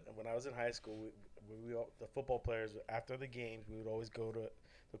 I was in high school, the football players after the games, we would always go to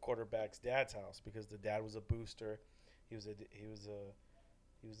the quarterback's dad's house because the dad was a booster. He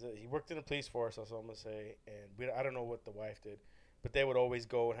worked in the police force, that's what I'm gonna say, and I don't know what the wife did, but they would always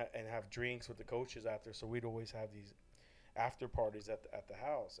go and have drinks with the coaches after. So we'd always have these after parties at the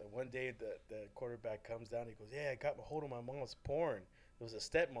house. And one day the quarterback comes down, he goes, "Yeah, I got a hold of my mom's porn." It was a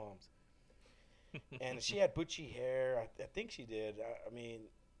stepmom's. And she had butchy hair. I think she did. I mean,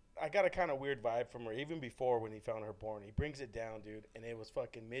 I got a kind of weird vibe from her even before when he found her porn. He brings it down, dude, and it was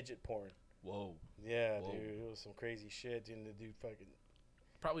fucking midget porn. Whoa. Yeah, Whoa. dude, it was some crazy shit. Dude, the dude fucking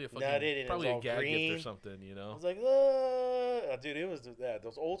Probably a nutted and it probably was a all gag green. gift or something, you I know. was like, dude, it was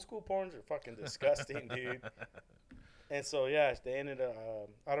those old school porns are fucking disgusting, dude. And so yeah, they ended up.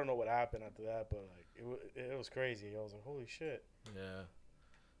 I don't know what happened after that, but like it was crazy. I was like, holy shit. Yeah.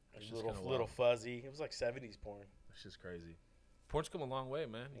 That's just Little kinda little wild. fuzzy. It was like 70s porn. That's just crazy. Porn's come a long way,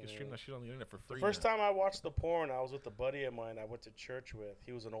 man. You can stream Yeah. that shit on the internet for free. The first now. time I watched the porn, I was with a buddy of mine I went to church with.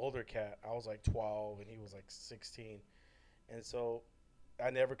 He was an older cat. I was like 12 and he was like 16. And so I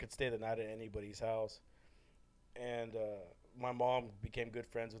never could stay the night at anybody's house. And my mom became good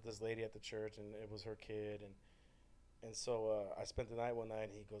friends with this lady at the church, and it was her kid. And so I spent the night one night,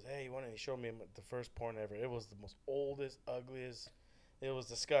 and he goes, "Hey, you want to?" He showed me the first porn ever. It was the most oldest, ugliest. It was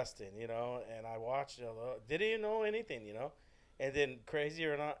disgusting, you know. And I watched it. Didn't even know anything, you know. And then, crazy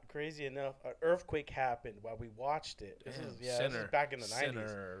enough, an earthquake happened while we watched it. This is back in the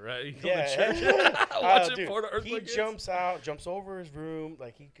 90s. Right? You go Yeah, to church, watching dude, porn, he earthquake hits? jumps over his room,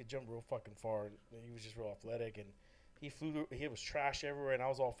 like he could jump real fucking far. And he was just real athletic, and he flew. He was trash everywhere, and I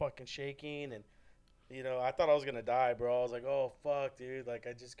was all fucking shaking, and you know, I thought I was gonna die, bro. I was like, oh fuck, dude, like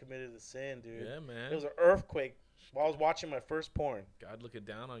I just committed a sin, dude. Yeah, man. It was an earthquake while I was watching my first porn. God looking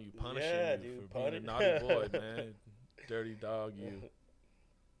down on you, punishing Yeah, you dude, for being a naughty boy, man. Dirty dog, you.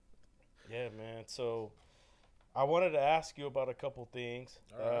 Yeah, man. So I wanted to ask you about a couple things.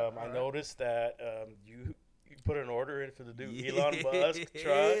 All I right. noticed that you put an order in for the new Yeah, Elon Musk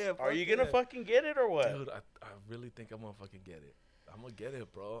truck. Are fuck you gonna yeah. fucking get it or what? Dude, I really think I'm gonna fucking get it. I'm gonna get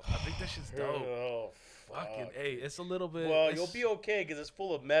it, bro. I think that shit's dope. Oh, Fucking, fuck. hey, it's a little bit. Well, it's- you'll be okay because it's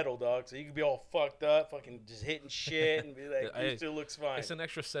full of metal, dog. So you can be all fucked up, fucking just hitting shit, and be like, Hey, "It still looks fine." It's an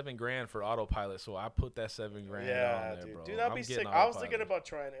extra $7,000 for autopilot, so I put that $7,000 Yeah, on there, dude. bro. Dude, that'd I'm be getting sick. I was autopilot. thinking about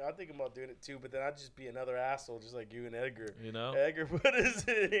trying it. I'm thinking about doing it too, but then I'd just be another asshole, just like you and Edgar. You know, Edgar put his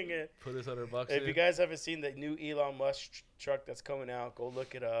thing in. put his $100 If in. you guys haven't seen the new Elon Musk truck that's coming out, go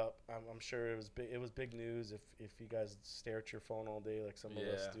look it up. I'm sure it was big. It was big news if you guys stare at your phone all day like some of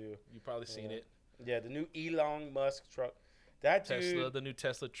us Yeah. do. You probably seen Yeah. it. Yeah, the new Elon Musk truck. That Tesla, dude, the new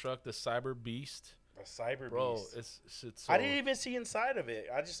Tesla truck, the Cyber Beast, a cyber bro. beast. It's so, I didn't even see inside of it.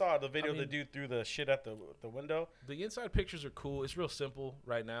 I just saw the video. I The mean- dude threw the shit at the window. The inside pictures are cool. It's real simple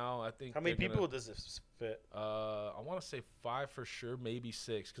right now. I think. How many they're people gonna- does this fit? I want to say 5 for sure, maybe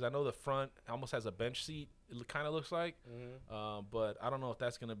 6, because I know the front almost has a bench seat. It kind of looks like, but I don't know if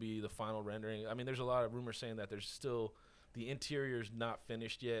that's going to be the final rendering. I mean, there's a lot of rumors saying that there's still the interior's not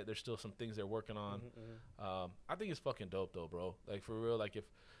finished yet. There's still some things they're working on. I think it's fucking dope though, bro. Like for real. Like if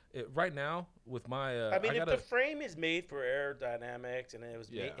right now with my, I mean, if gotta, the frame is made for aerodynamics and it was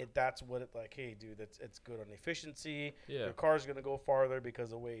Yeah. made, that's what it like. Hey, dude, it's good on efficiency. Yeah. Your car's gonna go farther because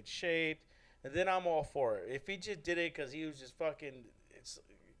of the way it's shaped, and then I'm all for it. If he just did it because he was just fucking,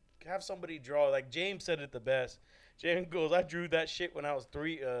 have somebody draw. Like James said it the best. James goes, I drew that shit when I was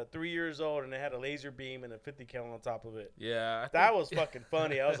 3 years old, and it had a laser beam and a 50 cal on top of it. yeah, That was fucking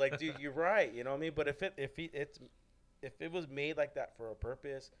funny. I was like, dude, you're right. You know what I mean? But if it was made like that for a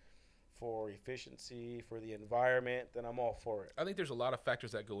purpose, for efficiency, for the environment, then I'm all for it. I think there's a lot of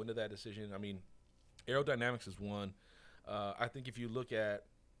factors that go into that decision. I mean, aerodynamics is one. I think if you look at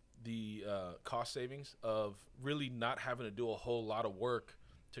the cost savings of really not having to do a whole lot of work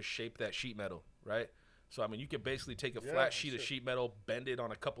to shape that sheet metal, right? So I mean, you can basically take a flat sheet of sheet metal, bend it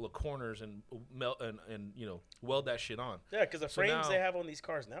on a couple of corners, and melt and you know weld that shit on. Yeah, because the So frames now- they have on these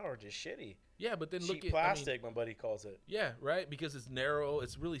cars now are just shitty. Yeah, but then look Cheap at plastic, my buddy calls it. yeah, right. Because it's narrow,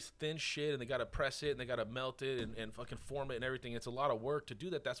 it's really thin shit, and they gotta press it and they gotta melt it and fucking form it and everything. It's a lot of work to do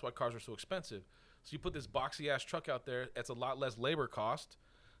that. That's why cars are so expensive. So you put this boxy ass truck out there. It's a lot less labor cost.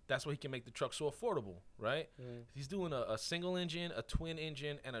 That's why he can make the truck so affordable, right? He's doing a single engine, a twin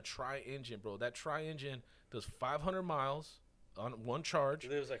engine, and a tri-engine, bro. That tri-engine does 500 miles on one charge.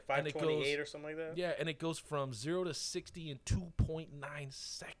 It was like and it 528 goes- or something like that. Yeah, and it goes from 0 to 60 in 2.9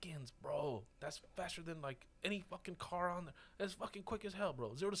 seconds, bro. That's faster than like any fucking car on there. That's fucking quick as hell,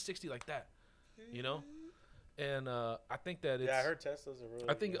 bro. 0 to 60 like that, you know. And I think that it's. Yeah, I heard Teslas are really.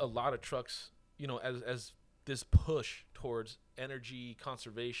 I think good. a lot of trucks, you know, as this push towards energy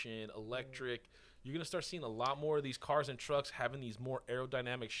conservation, electric, you're gonna start seeing a lot more of these cars and trucks having these more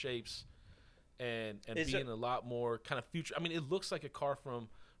aerodynamic shapes, and Is being it- a lot more kind of future. I mean, it looks like a car from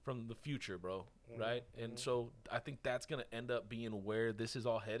the future, bro. Right? And so I think that's gonna end up being where this is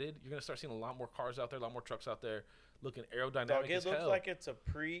all headed. You're gonna start seeing a lot more cars out there, a lot more trucks out there, looking aerodynamic Dog, it as looks hell. like it's a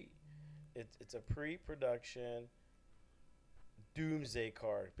pre-production doomsday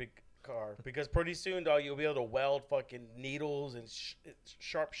car because pretty soon, dog, you'll be able to weld fucking needles and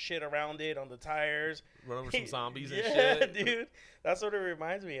sharp shit around it on the tires. Run over some zombies and Yeah, shit. dude. That's what it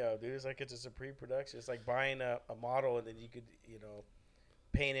reminds me of, dude. It's like it's just a pre-production. It's like buying a model and then you could,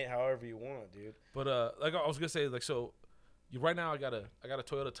 paint it however you want, dude. But like I was gonna say, like so, right now I got a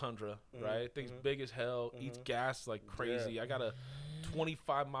Toyota Tundra, right? Thing's big as hell, eats gas like crazy. Yeah. I got a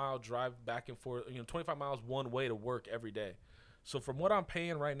 25-mile drive back and forth, 25 miles one way to work every day. So from what I'm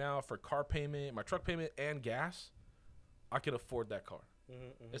paying right now for car payment, my truck payment, and gas, I can afford that car.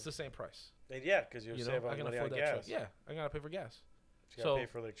 It's the same price. And yeah, because you'll save I on can money afford on that gas. truck. Yeah, I gotta pay for gas. You gotta So, pay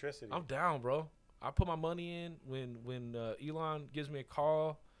for electricity. I'm down, bro. I put my money in when Elon gives me a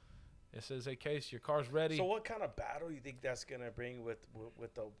call and says, "Hey, Case, your car's ready." So what kind of battle do you think that's gonna bring with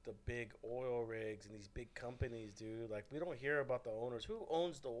the big oil rigs and these big companies, dude? Like we don't hear about the owners. Who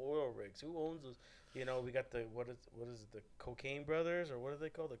owns the oil rigs? Who owns those? We got the what is it? The Cocaine Brothers or what are they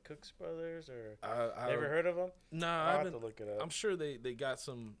called? The Cooks Brothers or I ever heard of them? No, I'll I have haven't. to look it up. I'm sure they got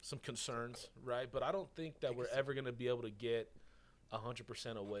some concerns, right? But I don't think that we're ever going to be able to get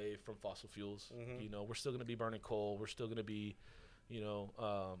 100% away from fossil fuels. We're still going to be burning coal. We're still going to be,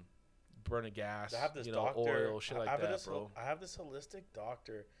 burning gas. I have this doctor, oil, shit like that, bro. I have this holistic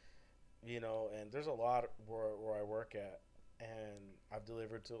doctor, and there's a lot where I work at, and I've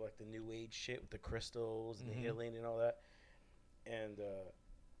delivered to like the new age shit with the crystals and the healing and all that, and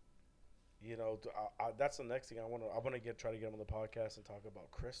that's the next thing I want to try to get them on the podcast and talk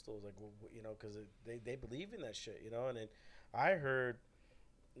about crystals, like because they believe in that shit, and then I heard,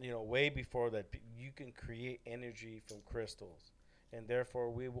 way before that you can create energy from crystals. And therefore,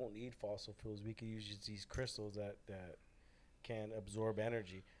 we won't need fossil fuels. We can use these crystals that can absorb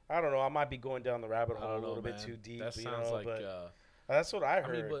energy. I don't know. I might be going down the rabbit hole a little bit too deep. That sounds like. But that's what I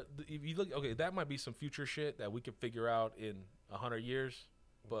heard. I mean, but if you look, okay, that might be some future shit that we could figure out in 100 years.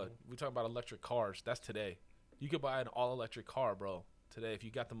 But we talk about electric cars. That's today. You could buy an all-electric car, bro, today if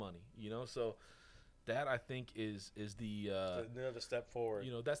you got the money. So that I think is the another step forward.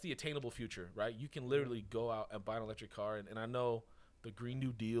 That's the attainable future, right? You can literally go out and buy an electric car, and I know the Green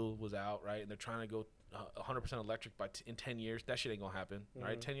New Deal was out, right? And they're trying to go 100% electric in 10 years. That shit ain't gonna happen,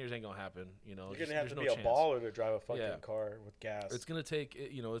 right? 10 years ain't gonna happen. You're gonna have to be a baller to drive a fucking car with gas. It's gonna take,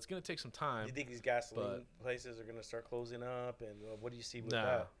 it's gonna take some time. You think these gasoline places are gonna start closing up? And what do you see with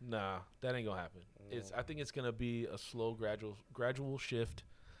that? Nah, that ain't gonna happen. I think it's gonna be a slow, gradual shift.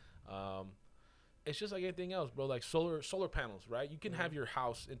 It's just like anything else, bro. Like solar panels, right? You can have your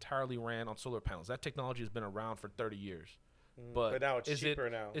house entirely ran on solar panels. That technology has been around for 30 years. But now it's cheaper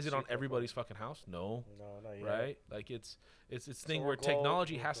now. Is it on everybody's fucking house? No, not yet. Right? Like it's thing where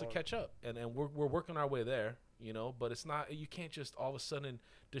technology has to catch up, and we're working our way there, But it's not. You can't just all of a sudden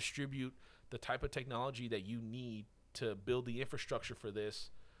distribute the type of technology that you need to build the infrastructure for this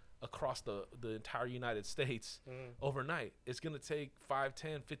across the entire United States overnight. It's gonna take 5,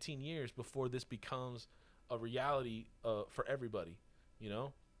 10, 15 years before this becomes a reality for everybody.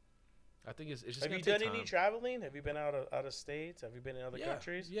 I think it's just. Have you done any traveling? Have you been out of states? Have you been in other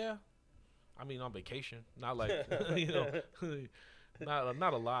countries? Yeah, I mean on vacation, not like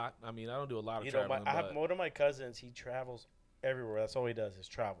not a lot. I mean I don't do a lot of traveling. I have one of my cousins. He travels everywhere. That's all he does is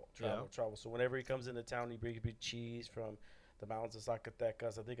travel. So whenever he comes into town, he brings me cheese from the mountains of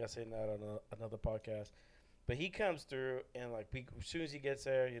Zacatecas. I think I said that on another podcast. But he comes through and as soon as he gets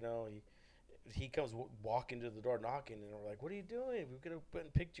there, he comes walking to the door knocking, and we're like, what are you doing? We could have went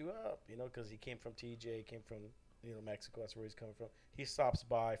and picked you up, because he came from TJ, came from, Mexico. That's where he's coming from. He stops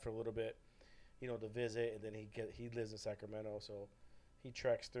by for a little bit, to visit, and then he lives in Sacramento, so he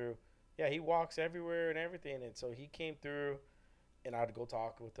treks through. Yeah, he walks everywhere and everything, and so he came through, and I'd go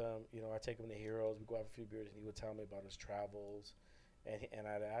talk with him. I take him to Heroes. We go have a few beers, and he would tell me about his travels, and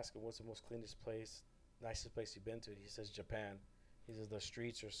I'd ask him, what's the most cleanest place, nicest place you've been to? He says Japan. He says the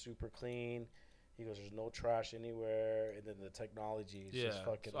streets are super clean. He goes, there's no trash anywhere, and then the technology is just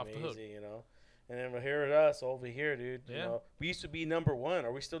fucking amazing, And then here at us over here, dude. Yeah. You know, we used to be number one.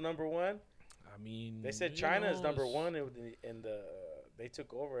 Are we still number one? I mean, They said China is number one in the they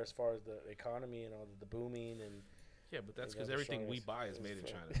took over as far as the economy and all the booming and. Yeah, but that's Yeah, because the everything we strongest buy is made in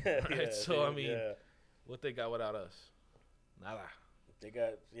is China. from- Right? Yeah, So, I dude, mean, yeah. what they got without us? Nada. They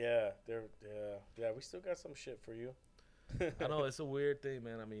got we still got some shit for you. I know, it's a weird thing,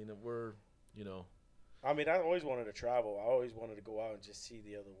 man. I mean, we're, you know. I mean, I always wanted to travel. I always wanted to go out and just see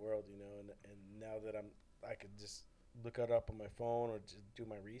the other world, you know. And now that I could just look it up on my phone or just do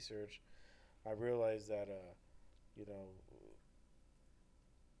my research, I realize that, you know,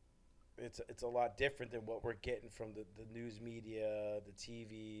 it's a lot different than what we're getting from the news media, the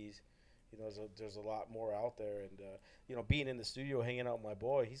TVs. You know, there's a lot more out there, and you know, being in the studio, hanging out with my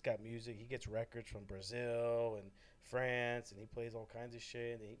boy, he's got music. He gets records from Brazil and France, and he plays all kinds of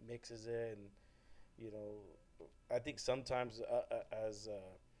shit, and he mixes it, and you know, I think sometimes as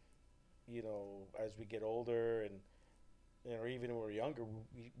you know, as we get older, and you know, even when we're younger,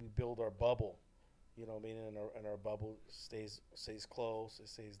 we build our bubble. You know what I mean? And our bubble stays close, it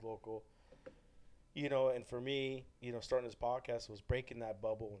stays local. You know, and for me, you know, starting this podcast was breaking that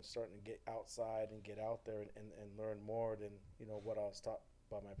bubble and starting to get outside and get out there and learn more than, you know, what I was taught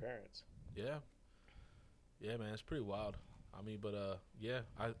by my parents. Yeah. Yeah, man, it's pretty wild. I mean, but, yeah,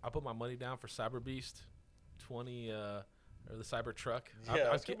 I put my money down for Cyber Beast 20, or the Cyber Truck. Yeah,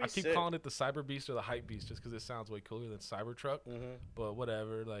 I it's gonna keep be sick. calling it the Cyber Beast or the Hype Beast just because it sounds way cooler than Cyber Truck. Mm-hmm. But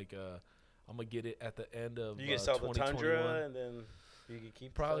whatever, like, I'm going to get it at the end of You can sell the 2021. Tundra, and then you can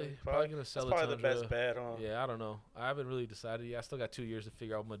keep Probably gonna sell that's the probably Tundra. the best bet, huh? Yeah, I don't know. I haven't really decided yet. I still got 2 years to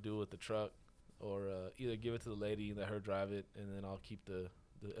figure out what I'm gonna do with the truck, or either give it to the lady and let her drive it, and then I'll keep the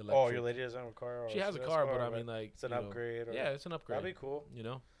electric. Oh, your lady doesn't have a car? She has a has car, but I mean, like, it's an you know, upgrade. Or, yeah, it's an upgrade. that'd be cool. You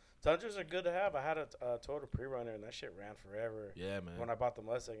know? Tundras are good to have. I had a Toyota Pre-Runner, and that shit ran forever. Yeah, man. When I bought the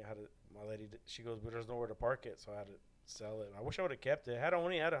Mustang, my lady, she goes, but there's nowhere to park it, so I had to sell it. I wish I would have kept it. It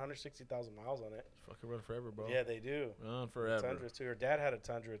only had 160,000 miles on it. It's fucking run forever, bro. Yeah, they do. Run forever. Tundras too. Her dad had a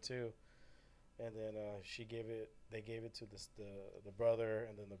Tundra too, and then they gave it to the brother,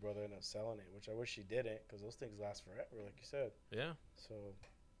 and then the brother ended up selling it, which I wish she didn't, because those things last forever, like you said. Yeah. So,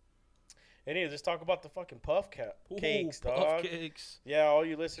 anyway, let's talk about the fucking cakes, dog. Puffcakes. Yeah, all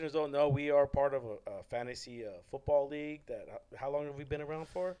you listeners don't know, we are part of a fantasy football league. How long have we been around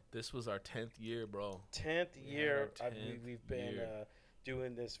for? This was our 10th year, bro. 10th year. our 10th We've been year.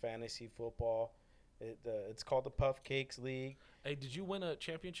 doing this fantasy football. It's called the Puffcakes League. Hey, did you win a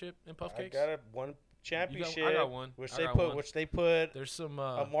championship in I Puffcakes? got one championship. I got one. Which I they got put. one. Which they put There's some.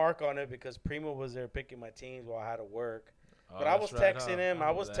 a mark on it because Primo was there picking my teams while I had to work. Oh, But I was that's right, texting huh? him.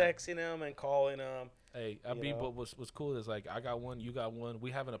 I was remember that. texting him and calling him. Hey, I you mean, know. what's cool is like I got one, you got one.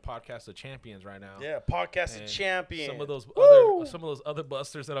 We having a podcast of champions right now. Yeah, podcast And of champion. Some of those other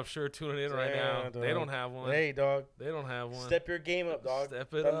busters that I'm sure tuning in right now, Damn, they dog. don't have one. Hey, dog. They don't have one. Step your game up, dog.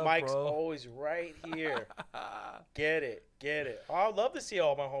 Step it the up, mic's bro. always right here. Get it. I'd love to see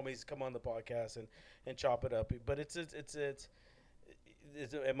all my homies come on the podcast and chop it up. But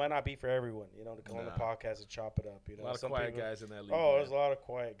it might not be for everyone, you know, to come on the Nah. podcast and chop it up. You know, A lot of Some quiet people- guys in that league. Oh, man. there's a lot of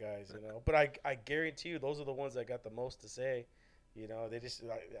quiet guys, you know. But I guarantee you, those are the ones that got the most to say. You know, they just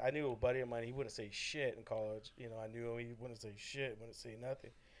I knew a buddy of mine. He wouldn't say shit in college. You know, I knew him. He wouldn't say shit. Wouldn't say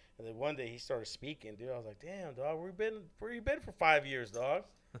nothing. And then one day he started speaking, dude. I was like, damn, dog, where you been for 5 years, dog?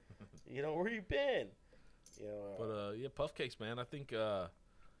 You know, where you been? You know. But yeah, Puffcakes, man. I think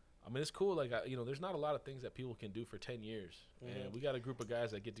I mean, it's cool. Like, there's not a lot of things that people can do for 10 years. Mhm. And we got a group of guys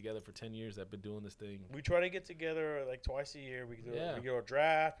that get together for 10 years that have been doing this thing. We try to get together like twice a year. We do Yeah. we go a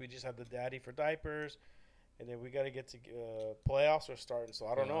draft. We just had the Daddy for Diapers, and then we got to get to playoffs are starting. So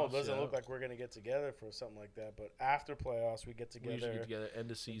I don't know. It Playoffs, doesn't yeah. look like we're gonna get together for something like that. But after playoffs, we get We together. usually get together end of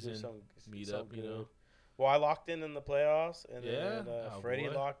do season, meet some up, you know. good. Well, I locked in the playoffs, and Yeah? then Oh, Freddie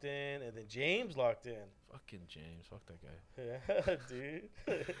boy. locked in, and then James locked in. Fucking James, fuck that guy. Yeah,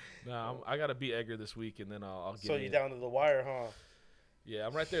 dude. Nah, I got to beat Edgar this week, and then I'll get So in. you down to the wire, huh? Yeah,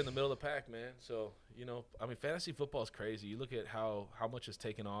 I'm right there in the middle of the pack, man. So, I mean, fantasy football is crazy. You look at how much has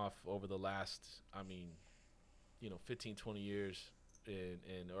taken off over the last, 15, 20 years,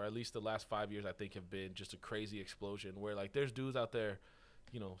 or at least the last 5 years, I think, have been just a crazy explosion where, like, there's dudes out there,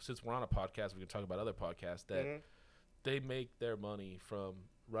 since we're on a podcast, we can talk about other podcasts, that Mhm. they make their money from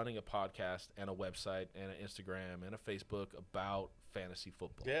running a podcast and a website and an Instagram and a Facebook about fantasy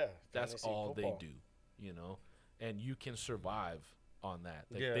football. Yeah, That's fantasy all football. they do, and you can survive on that.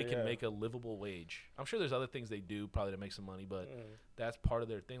 Yeah, They can yeah. make a livable wage. I'm sure there's other things they do probably to make some money, but that's part of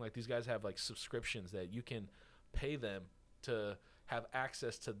their thing. Like, these guys have like subscriptions that you can pay them to have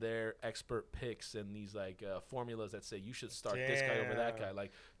access to their expert picks and these like formulas that say you should start this guy over that guy.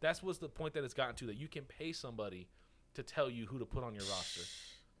 Like that's what's the point that it's gotten to, that you can pay somebody to tell you who to put on your roster.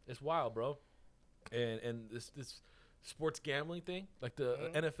 It's wild, bro. And this sports gambling thing, like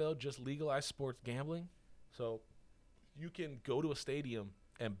the NFL just legalized sports gambling, so you can go to a stadium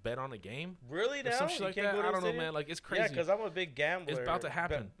and bet on a game. Really now? Some shit like that. I don't know, man. Like it's crazy. Yeah, because I'm a big gambler. It's about to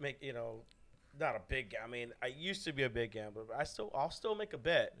happen. Not a big. I mean, I used to be a big gambler, but I'll still make a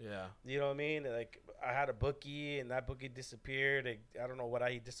bet. Yeah. You know what I mean? Like I had a bookie, and that bookie disappeared. I don't know what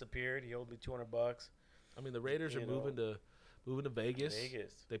he disappeared. He owed me $200. I mean, the Raiders are moving to Vegas.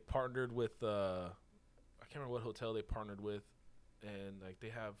 They partnered with I can't remember what hotel they partnered with, and like they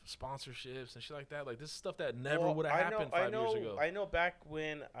have sponsorships and shit like that. Like this is stuff that never would have happened 5 years ago. I know back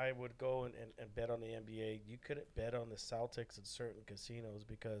when I would go and bet on the NBA, you couldn't bet on the Celtics in certain casinos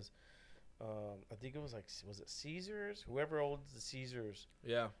because I think it was it Caesars? Whoever owns the Caesars.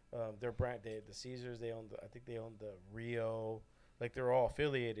 Yeah. Their brand, the Caesars, I think they own the Rio. Like they're all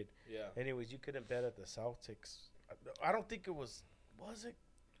affiliated. Yeah. Anyways, you couldn't bet at the Celtics. I don't think it was it?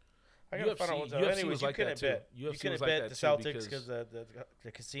 I gotta find out what's UFC anyways, was like that too. You couldn't bet the Celtics because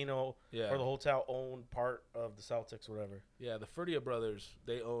the casino or the hotel owned part of the Celtics, whatever. Yeah, the Fertitta brothers,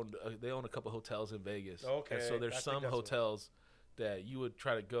 they own a couple hotels in Vegas. Okay. And so there's some hotels that you would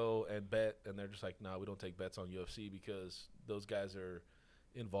try to go and bet, and they're just like, nah, we don't take bets on UFC because those guys are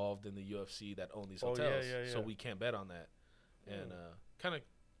involved in the UFC that own these hotels. Yeah. So we can't bet on that. And kind of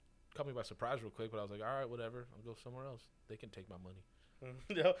caught me by surprise real quick, but I was like, all right, whatever. I'll go somewhere else. They can take my money.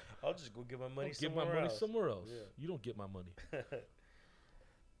 No, I'll just go get my money somewhere else. Yeah. You don't get my money.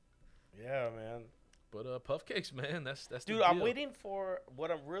 Yeah, man. But Puffcakes, man, that's dude. I'm waiting for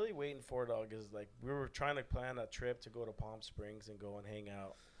what I'm really waiting for, dog. Is like we were trying to plan a trip to go to Palm Springs and go and hang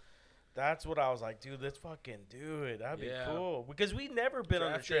out. That's what I was like, dude. Let's fucking do it. That'd be cool because we never been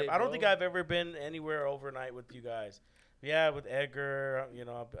on a trip. I don't think I've ever been anywhere overnight with you guys. Yeah, with Edgar,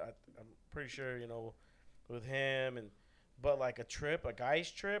 I'm pretty sure, with him but like a trip, a guys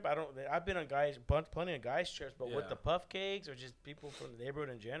trip. I've been on plenty of guys trips, but with the Puffcakes or just people from the neighborhood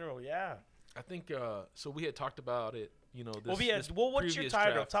in general, yeah. I think so. We had talked about it, what's your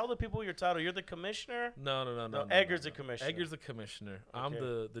title? Draft. Tell the people your title. You're the commissioner. No. Edgar's the commissioner. Edgar's the commissioner. Okay. I'm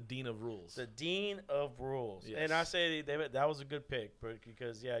the dean of rules. The dean of rules. Yes. And I say that was a good pick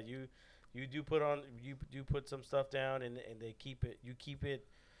because you do put some stuff down and they keep it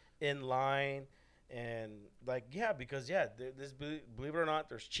in line. And because believe it or not,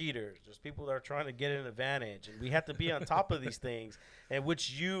 there's cheaters. There's people that are trying to get an advantage, and we have to be on top of these things, and which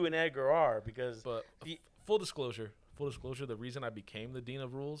you and Edgar are. Because, but full disclosure, the reason I became the dean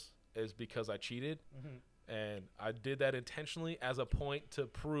of rules is because I cheated, and I did that intentionally as a point to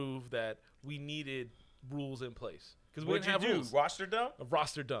prove that we needed rules in place because we didn't have rules. Roster dump. A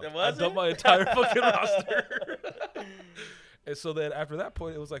roster dump. I dumped my entire fucking roster. And so then after that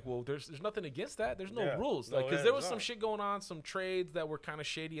point, it was like, well, there's nothing against that. There's no rules. Because there was some shit going on, some trades that were kind of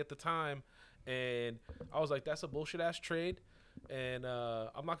shady at the time. And I was like, that's a bullshit-ass trade. And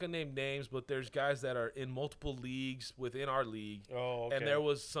I'm not going to name names, but there's guys that are in multiple leagues within our league. Oh, okay. And there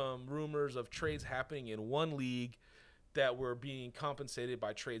was some rumors of trades happening in one league that were being compensated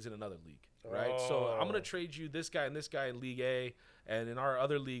by trades in another league. Right? Oh. So I'm going to trade you this guy and this guy in League A. And in our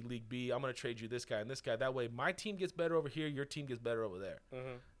other league, League B, I'm going to trade you this guy and this guy. That way, my team gets better over here. Your team gets better over there.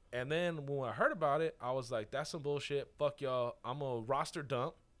 Mm-hmm. And then when I heard about it, I was like, that's some bullshit. Fuck y'all. I'm a roster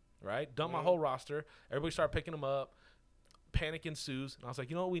dump, right? Dump my whole roster. Everybody started picking them up. Panic ensues. And I was like,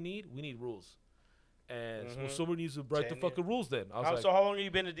 you know what we need? We need rules. And so somebody needs to write the fucking rules then. So how long have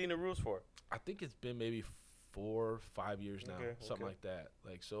you been a dean of rules for? I think it's been maybe 4 or 5 years now, something like that.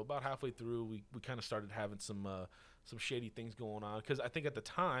 Like, so about halfway through, we kind of started having some shady things going on because I think at the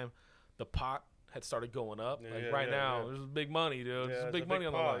time the pot had started going up. Now, there's big money, dude. There's big money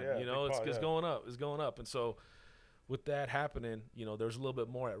on the line. It's going up. It's going up. And so with that happening, there's a little bit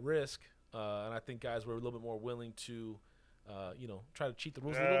more at risk, and I think guys were a little bit more willing to, try to cheat the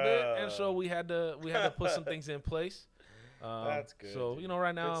rules a little bit. And so we had to put some things in place. That's good. So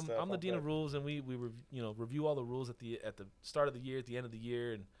right now I'm the dean of rules, and we review all the rules at the start of the year, at the end of the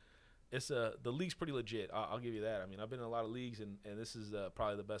year, and it's the league's pretty legit. I'll give you that. I mean, I've been in a lot of leagues, and this is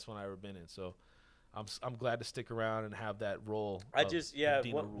probably the best one I've ever been in. So I'm glad to stick around and have that role.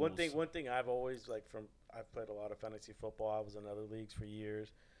 One thing I've always I've played a lot of fantasy football. I was in other leagues for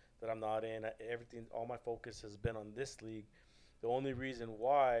years that I'm not in. All my focus has been on this league. The only reason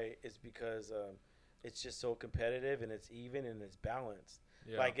why is because it's just so competitive and it's even and it's balanced.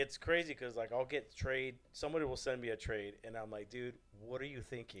 Yeah. Like, it's crazy because, I'll get trade. Somebody will send me a trade, and I'm like, dude, what are you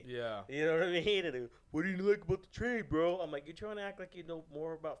thinking? Yeah. You know what I mean? And what do you like about the trade, bro? I'm like, you're trying to act like you know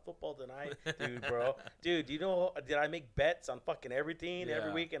more about football than I do, bro. Dude, you know, did I make bets on fucking everything every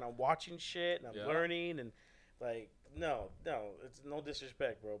Yeah. week? And I'm watching shit and I'm Yeah. learning and like, no, it's no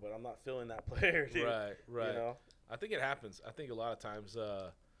disrespect, bro, but I'm not feeling that player, dude. Right. You know? I think it happens. I think a lot of times,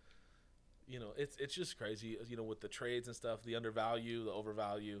 you know, it's just crazy, you know, with the trades and stuff, the undervalue, the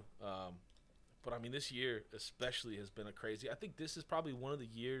overvalue. But I mean, this year especially has been a crazy. I think this is probably one of the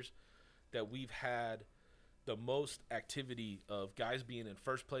years that we've had the most activity of guys being in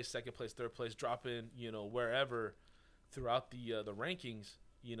first place, second place, third place, dropping, you know, wherever throughout the rankings,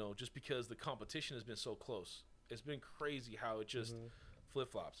 you know, just because the competition has been so close. It's been crazy how it just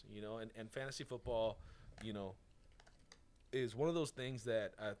flip-flops, you know, and fantasy football, you know, is one of those things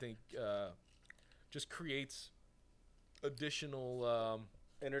that I think just creates additional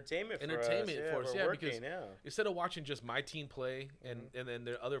Entertainment for us, we're because working, yeah. instead of watching just my team play and then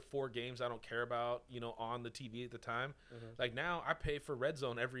there are other 4 games I don't care about, you know, on the TV at the time, like now I pay for Red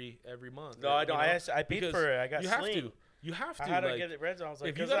Zone every month. No, I don't. I paid for it. I got Sling. You have to. I had to like, get it Red Zone. I was like,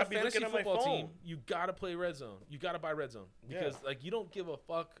 if you 'cause got I'd a be fantasy looking at my football phone. team, you gotta play Red Zone. You gotta buy Red Zone because like you don't give a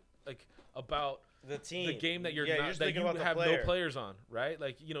fuck like about The team, the game that you're just not that thinking you about the have player. no players on, right?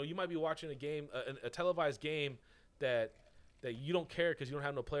 Like, you know, you might be watching a game, a televised game that you don't care because you don't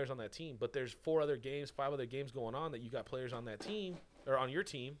have no players on that team, but there's 5 other games going on that you got players on that team or on your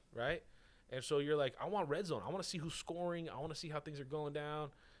team, right? And so you're like, I want Red Zone. I want to see who's scoring. I want to see how things are going down,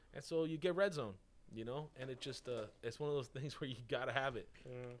 and so you get Red Zone, you know. And it just it's one of those things where you gotta have it.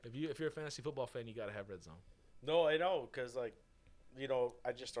 If you're a fantasy football fan, you gotta have Red Zone. No, I know, because like, you know,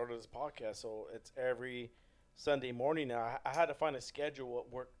 I just started this podcast, so it's every Sunday morning now. I had to find a schedule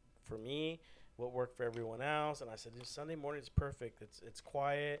what worked for me, what worked for everyone else, and I said this Sunday morning is perfect. It's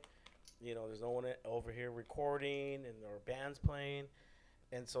quiet, you know. There's no one over here recording, and our band's playing,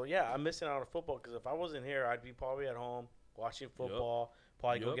 and so yeah, I'm missing out on football because if I wasn't here, I'd be probably at home watching football.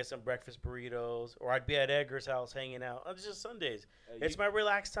 Probably go get some breakfast burritos, or I'd be at Edgar's house hanging out. It's just Sundays. It's my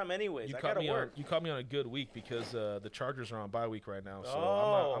relaxed time, anyways. I gotta work. You caught me on a good week because the Chargers are on bye week right now, so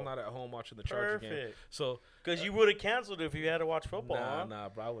I'm not at home watching the Charger game. So because you would have canceled it if you had to watch football. Nah,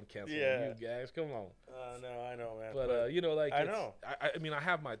 bro, I wouldn't cancel. Yeah. You guys, come on. No, I know, man. But you know, like I know. I mean, I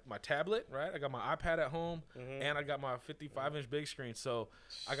have my tablet, right? I got my iPad at home, and I got my 55-inch big screen. So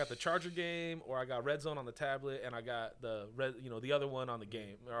I got the Charger game, or I got Red Zone on the tablet, and I got the other one on the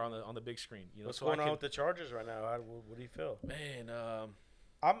game or on the big screen. You know, what's so going on with the Chargers right now? What do you feel? Man,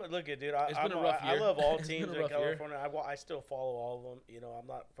 Look at dude. It's been a rough year. I love all It's teams been a in rough year. California. I still follow all of them. You know, I'm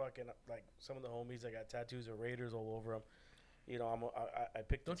not fucking like some of the homies that got tattoos of Raiders all over them. You know, I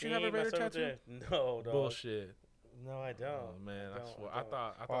picked. Don't the you team. have a Raider I started tattoo? No, dog. bullshit. No, I don't. Oh man, I swear. I don't.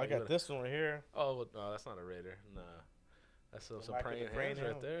 thought I you got would've- this one right here. Oh no, that's not a Raider. Nah, that's some Michael praying the praying hands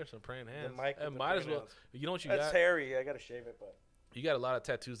right hand. there. Some praying hands. Michael And the might as praying well. hands. You know what you That's got? hairy. I gotta shave it, but. You got a lot of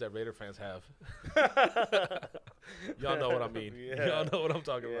tattoos that Raider fans have. Y'all know what I mean. Yeah. Y'all know what I'm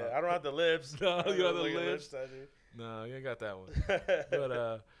talking Yeah, about. I don't have the lips. No, I don't you don't have the look at lips. tattoo. No, you ain't got that one.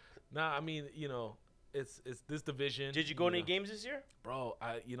 But nah, I mean, you know, it's this division. Did you go to any know. games this year? Bro,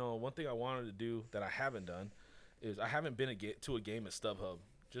 one thing I wanted to do that I haven't done is I haven't been to a game at StubHub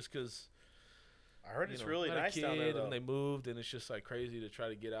just because. I heard it's really I had a nice down there, kid, though. and they moved, and it's just like crazy to try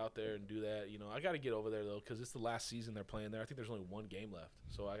to get out there and do that. You know, I got to get over there though because it's the last season they're playing there. I think there's only one game left,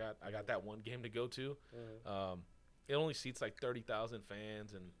 so I got that one game to go to. It only seats like 30,000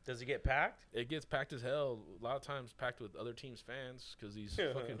 fans, and Does it get packed? it gets packed as hell. A lot of times packed with other teams' fans because these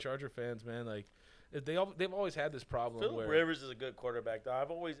fucking Charger fans, man, like they've always had this problem. Phillip where Rivers is a good quarterback, though. I've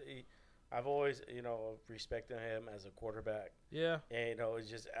always, respected him as a quarterback. yeah, And it's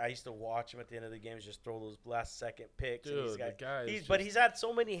just I used to watch him at the end of the games, just throw those last second picks. Dude, and the guy is but just- he's had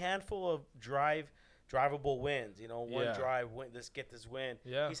so many handful of drivable wins. One Yeah. drive win. Let's get this win.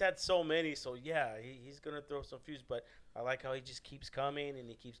 Yeah. He's had so many, so yeah, he's gonna throw some fuse. But I like how he just keeps coming and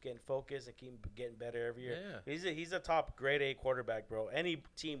he keeps getting focused and keep getting better every year. Yeah. He's a top grade A quarterback, bro. Any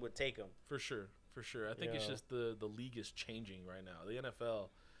team would take him. for sure. I think it's Yeah. just the league is changing right now. The NFL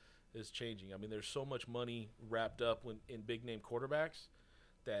is changing. I mean, there's so much money wrapped up in big name quarterbacks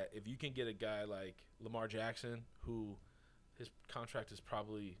that if you can get a guy like Lamar Jackson, who his contract is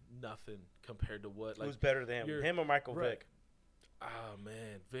probably nothing compared to what Who's better than him or Michael right. Vick? Oh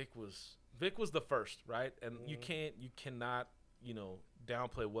man, Vic was the first, right? And you cannot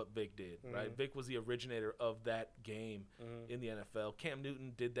downplay what Vic did, right? Vic was the originator of that game in the NFL. Cam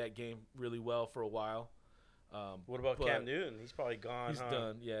Newton did that game really well for a while. What about Cam Newton? He's probably gone. He's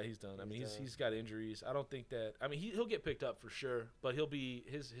done. Yeah, he's done. I mean, he's got injuries. I don't think that. I mean, he'll get picked up for sure, but he'll be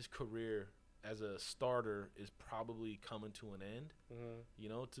his career as a starter is probably coming to an end. You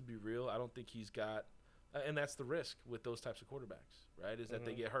know, to be real, I don't think he's got, and that's the risk with those types of quarterbacks, right? Is that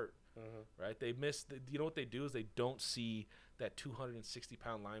they get hurt, right? They miss. You know what they do is they don't see that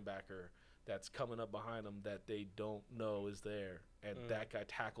 260-pound linebacker that's coming up behind them that they don't know is there, and that guy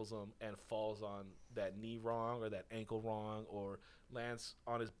tackles them and falls on that knee wrong or that ankle wrong or lands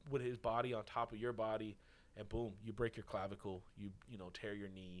on with his body on top of your body, and boom, you break your clavicle, you tear your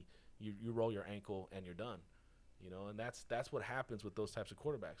knee, you roll your ankle, and you're done. You know, and that's what happens with those types of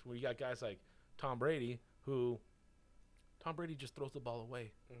quarterbacks. When you got guys like Tom Brady, Tom Brady just throws the ball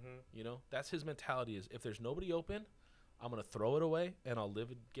away. You know, that's his mentality is if there's nobody open, I'm going to throw it away, and I'll live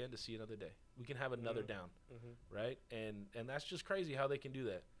again to see another day. We can have another down, right? And that's just crazy how they can do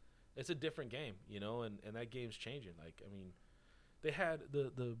that. It's a different game, you know, and that game's changing. Like, I mean, they had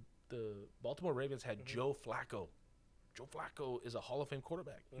the Baltimore Ravens had Joe Flacco. Joe Flacco is a Hall of Fame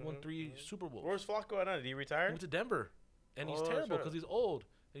quarterback. He won 3 Super Bowls. Where's Flacco at now? Did he retire? He went to Denver, and he's terrible because he's old,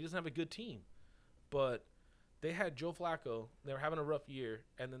 and he doesn't have a good team. But they had Joe Flacco. They were having a rough year,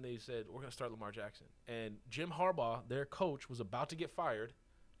 and then they said, we're going to start Lamar Jackson. And Jim Harbaugh, their coach, was about to get fired.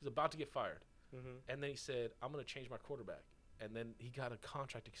 He was about to get fired. And then he said, I'm going to change my quarterback. And then he got a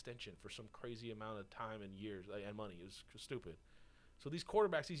contract extension for some crazy amount of time and years and money. It was stupid. So these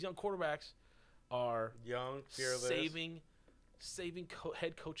quarterbacks, these young quarterbacks are young, fearless, saving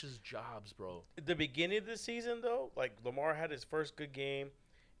head coaches' jobs, bro. At the beginning of the season, though, like Lamar had his first good game.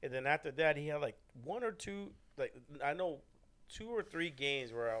 And then after that, he had like 1 or 2, like I know 2 or 3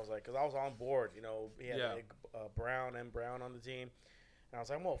 games where I was like, because I was on board, you know, he had like, Brown on the team. And I was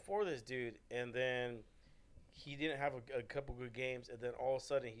like, I'm all for this dude. And then he didn't have a couple good games. And then all of a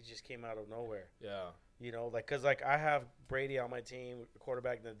sudden, he just came out of nowhere. Yeah. You know, like, because like I have Brady on my team,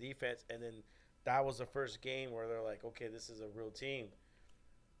 quarterback in the defense. And then that was the first game where they're like, okay, this is a real team.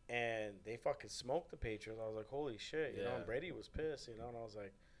 And they fucking smoked the Patriots. I was like, holy shit, you know, and Brady was pissed, you know. And I was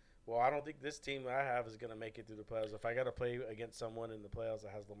like, well, I don't think this team that I have is going to make it through the playoffs. If I got to play against someone in the playoffs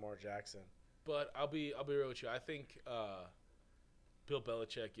that has Lamar Jackson. But I'll be real with you. I think Bill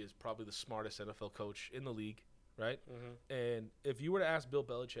Belichick is probably the smartest NFL coach in the league, right? And if you were to ask Bill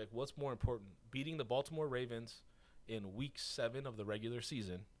Belichick what's more important, beating the Baltimore Ravens in Week 7 of the regular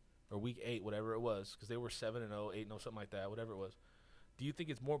season or Week 8, whatever it was, because they were 7-0, 8-0, something like that, whatever it was. Do you think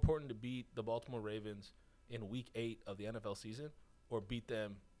it's more important to beat the Baltimore Ravens in Week 8 of the NFL season or beat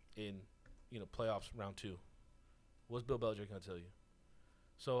them in, playoffs round 2? What's Bill Belichick going to tell you?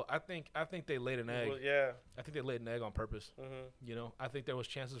 So I think they laid an egg. Well, yeah. I think they laid an egg on purpose. You know, I think there was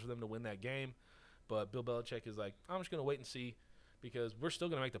chances for them to win that game, but Bill Belichick is like, I'm just going to wait and see because we're still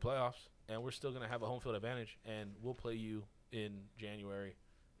going to make the playoffs and we're still going to have a home field advantage and we'll play you in January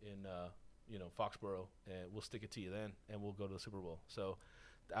in Foxborough and we'll stick it to you then and we'll go to the Super Bowl. So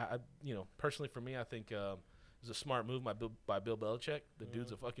I personally for me, I think it's a smart move by Bill Belichick. The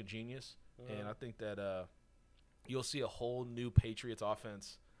dude's a fucking genius, and I think that you'll see a whole new Patriots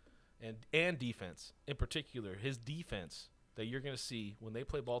offense and defense. In particular, his defense that you're going to see when they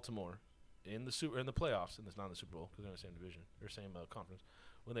play Baltimore in the playoffs, and it's not in the Super Bowl because they're in the same division or same conference.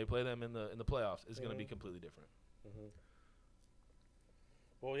 When they play them in the playoffs, is going to be completely different.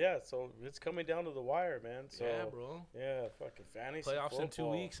 Well, yeah, so it's coming down to the wire, man. So, yeah, bro. Yeah, fucking fantasy playoffs football. in 2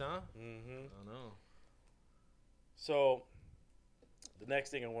 weeks, huh? I know. So, the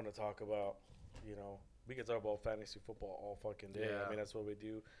next thing I want to talk about, we can talk about fantasy football all fucking day. Yeah. I mean, that's what we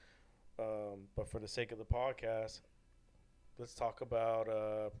do. But for the sake of the podcast, let's talk about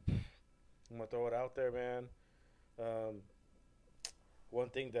I'm going to throw it out there, man. One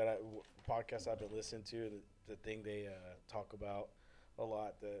thing podcast I've been listening to, the thing they talk about a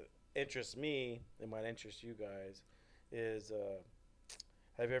lot that interests me, it might interest you guys, is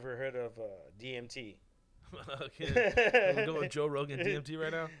have you ever heard of DMT? Okay. We're doing Joe Rogan DMT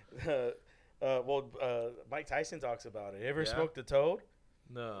right now? Mike Tyson talks about it. You ever smoked the toad?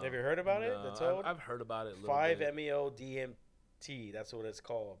 No. Have you heard about it? The toad? I've heard about it a little 5-MeO DMT. That's what it's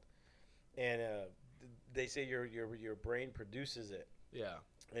called. And they say your brain produces it. Yeah.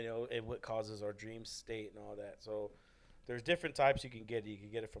 And what causes our dream state and all that. So there's different types you can get. You can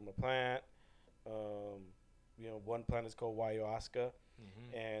get it from a plant. One plant is called ayahuasca.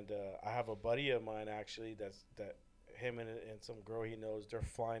 And I have a buddy of mine actually that him and some girl he knows, they're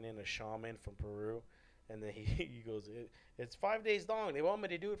flying in a shaman from Peru, and then he goes, it's 5 days long. They want me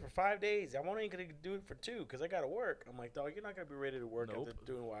to do it for 5 days. I'm only gonna do it for 2 because I gotta work. I'm like, dog, you're not gonna be ready to work after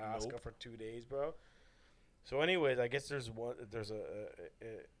doing ayahuasca for 2 days, bro. So anyways, I guess there's when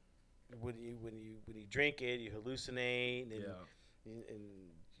you drink it, you hallucinate and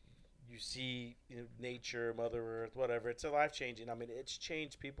you see nature, Mother Earth, whatever. It's a life changing. I mean, it's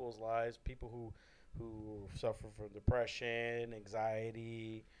changed people's lives. People who suffer from depression,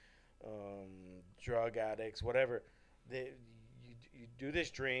 anxiety, drug addicts, whatever. You do this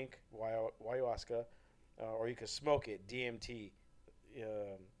drink, ayahuasca, or you can smoke it. DMT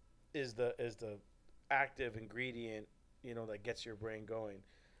um, is the active ingredient, that gets your brain going.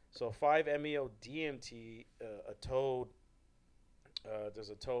 So 5-MeO DMT, a toad. There's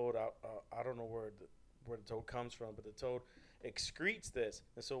a toad. I don't know where the toad comes from, but the toad excretes this.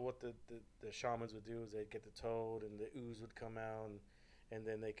 And so what the shamans would do is they'd get the toad, and the ooze would come out, and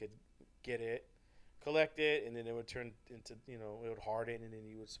then they could get it, collect it, and then it would turn into, it would harden, and then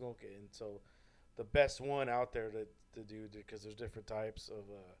you would smoke it. And so the best one out there to do, because there's different types of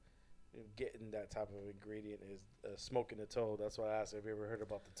getting that type of ingredient, is smoking the toad. That's why I asked, have you ever heard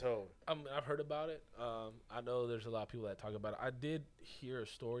about the toad? I've heard about it. I know there's a lot of people that talk about it. I did hear a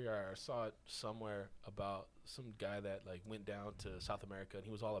story, or I saw it somewhere, about some guy that like went down to South America, and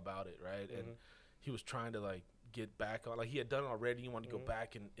he was all about it, right? Mm-hmm. And he was trying to like get back on, like he had done it already. He wanted to go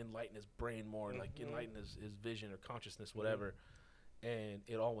back and enlighten his brain more, like enlighten his vision or consciousness, whatever. And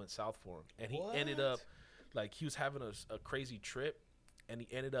it all went south for him. And he ended up, like, he was having a crazy trip, and he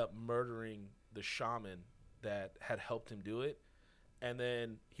ended up murdering the shaman that had helped him do it. And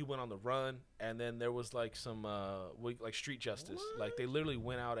then he went on the run, and then there was like some like street justice. What? Like they literally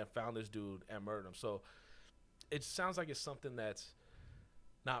went out and found this dude and murdered him. So it sounds like it's something that's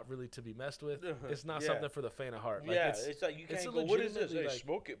not really to be messed with. It's not something for the faint of heart. Like it's like you can't go, what is this? Hey, like,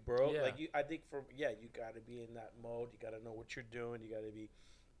 smoke it, bro. Yeah. Like I think you got to be in that mode. You got to know what you're doing. You got to be,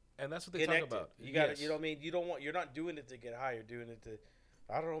 and that's what they talk about. You got to, you know what I mean? You're not doing it to get high. You're doing it to,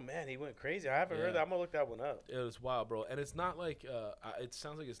 I don't know, man. He went crazy. I haven't heard that. I'm gonna look that one up. It was wild, bro. And it's not like it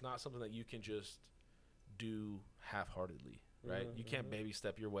sounds like it's not something that you can just do half-heartedly, right? You can't baby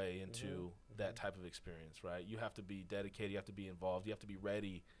step your way into that type of experience, right? You have to be dedicated. You have to be involved. You have to be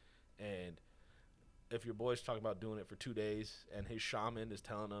ready. And if your boy's talking about doing it for 2 days, and his shaman is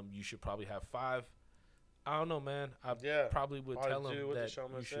telling him you should probably have 5, I don't know, man. I probably would tell him that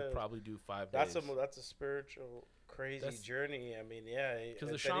you should probably do 5 days. That's a spiritual crazy journey. I mean, because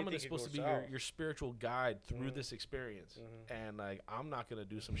the shaman is supposed to be your spiritual guide through this experience, and like I'm not gonna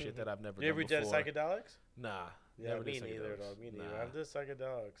do some shit that I've never done before. You ever done psychedelics? Nah, yeah, me neither, dog. Me neither. I've done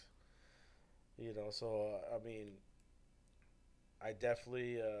psychedelics. So I mean, I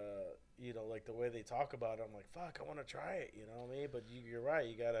definitely, like the way they talk about it, I'm like, fuck, I want to try it. You know what I mean? But you're right.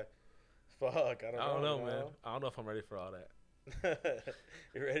 You gotta, fuck. I don't know, man. I don't know if I'm ready for all that.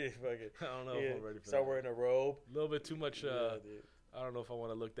 You're ready to fucking. I don't know if I'm ready for start wearing a robe. A little bit too much. I don't know if I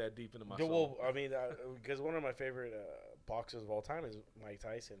want to look that deep into my soul. Well, I mean, because one of my favorite boxers of all time is Mike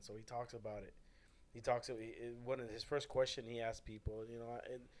Tyson. So he talks about it. One of his first question he asked people. And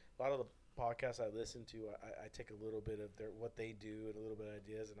a lot of the podcasts I listen to, I take a little bit of what they do and a little bit of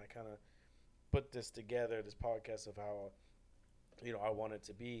ideas, and I kind of put this together, this podcast of how I want it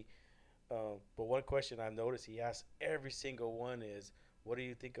to be. But one question I've noticed he asks every single one is, what do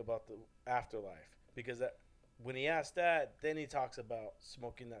you think about the afterlife? Because when he asks that, then he talks about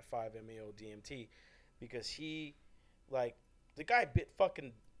smoking that 5-MeO DMT, because the guy bit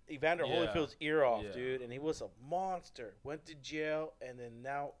fucking Evander Holyfield's ear off, dude, and he was a monster. Went to jail, and then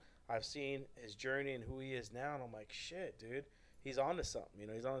now I've seen his journey and who he is now, and I'm like, shit, dude, he's onto something.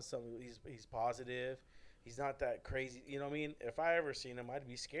 He's onto something. He's positive. He's not that crazy. You know what I mean? If I ever seen him, I'd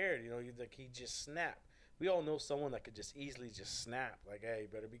be scared. He just snapped. We all know someone that could just easily just snap. Like, hey,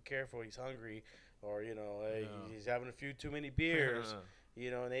 better be careful. He's hungry. Or, hey, he's having a few too many beers.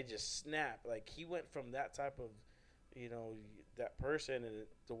 And they just snap. Like, he went from that type of, that person and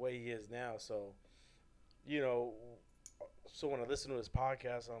the way he is now. So, so when I listen to his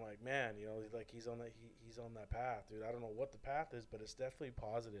podcast, I'm like, man, he's on that path, dude. I don't know what the path is, but it's definitely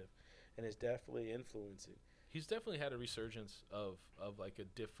positive. And it's definitely influencing. He's definitely had a resurgence of like a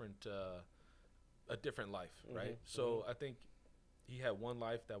different life, right? So I think he had one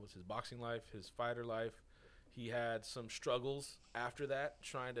life that was his boxing life, his fighter life. He had some struggles after that,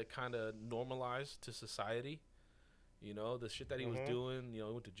 trying to kind of normalize to society. The shit that he was doing. He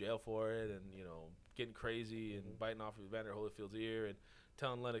went to jail for it, and getting crazy and biting off Evander Holyfield's ear and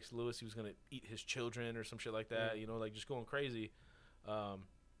telling Lennox Lewis he was gonna eat his children or some shit like that. Like just going crazy.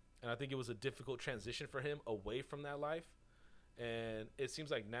 And I think it was a difficult transition for him away from that life. And it seems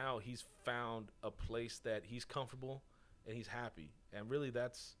like now he's found a place that he's comfortable and he's happy. And really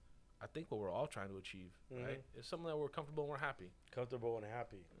that's, I think, what we're all trying to achieve, right? It's something that we're comfortable and we're happy. Comfortable and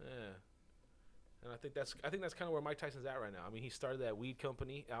happy. Yeah. And I think that's kind of where Mike Tyson's at right now. I mean, he started that weed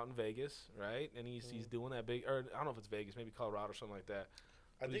company out in Vegas, right? And he's doing that big, or I don't know if it's Vegas, maybe Colorado or something like that.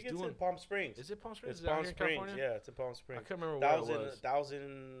 I think it's doing, in Palm Springs. Is it Palm Springs? It's Is it out Palm here in Springs. California? Yeah, it's in Palm Springs. I can't remember where it was.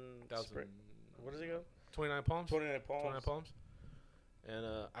 Thousand. What does it go? 29 Palms. 29 Palms. 29 Palms. And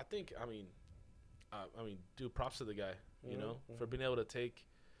I think, I mean, dude, props to the guy, you know, for being able to take,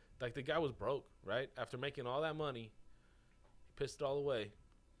 like, the guy was broke, right? After making all that money, he pissed it all away,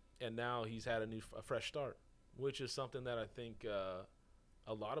 and now he's had a fresh start, which is something that I think a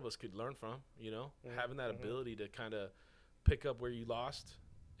lot of us could learn from, you know, having that ability to kind of pick up where you lost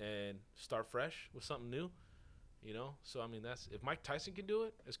and start fresh with something new, you know. So, I mean, if Mike Tyson can do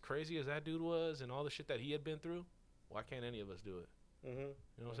it, as crazy as that dude was and all the shit that he had been through, why can't any of us do it? You know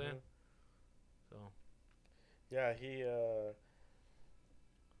what I'm saying? So, yeah, he,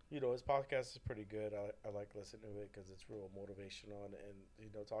 you know, his podcast is pretty good. I like listening to it because it's real motivational and you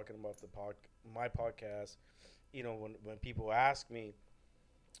know, talking about my podcast. You know, when people ask me,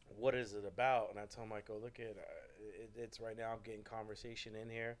 what is it about? And I tell them, I go, look at it's right now. I'm getting conversation in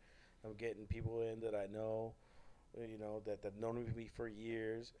here. I'm getting people in that I know, you know, that have known me for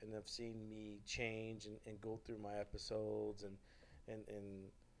years and have seen me change and go through my episodes and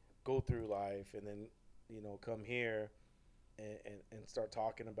go through life, and then, you know, come here and start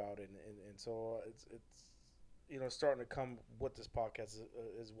talking about it. And so it's you know, starting to come what this podcast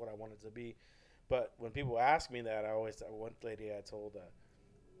is what I want it to be. But when people ask me that, one lady I told,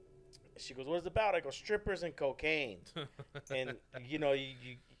 she goes, "What is it about?" I go, "Strippers and cocaine." And you know,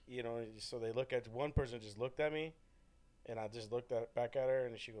 you know, so they look at one person just looked at me, and I just looked back at her,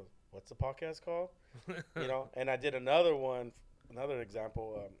 and she goes, "What's the podcast called?" You know, and I did another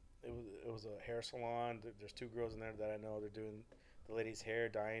example. It was a hair salon. There's two girls in there that I know. They're doing the lady's hair,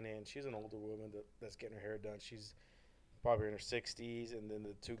 dyeing in. She's an older woman that's getting her hair done. She's probably in her 60s, and then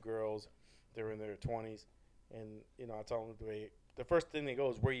the two girls, they're in their 20s. And you know, I tell them the first thing they go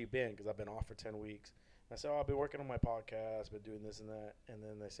is, "Where you been?" Because I've been off for 10 weeks. And I say, "Oh, I've been working on my podcast, been doing this and that." And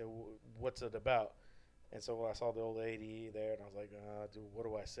then they say, "What's it about?" And so I saw the old lady there, and I was like, "Dude, what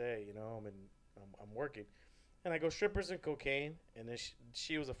do I say?" You know, I'm working. And I go, "Strippers and cocaine." And then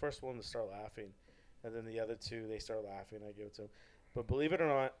she was the first one to start laughing. And then the other two, they start laughing. I give it to them. But believe it or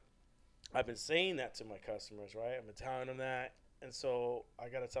not, I've been saying that to my customers, right? I've been telling them that. And so I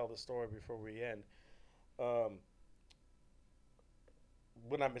got to tell the story before we end.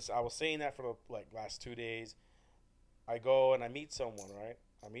 When I was saying that for the last 2 days, I go and I meet someone, right?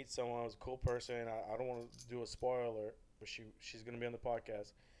 I meet someone who's a cool person. I don't want to do a spoiler, but she's going to be on the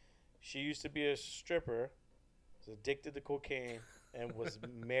podcast. She used to be a stripper, was addicted to cocaine, and was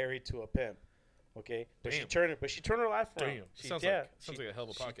married to a pimp. Okay, but she turned her life around. Damn, sounds like a hell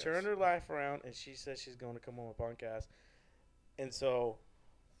of a podcast. She turned her life around, and she says she's going to come on a podcast. And so,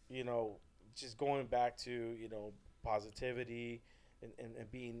 you know, just going back to, you know, positivity and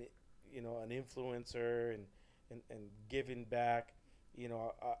being, you know, an influencer and giving back. You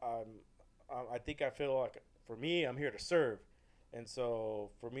know, I think I feel like, for me, I'm here to serve. And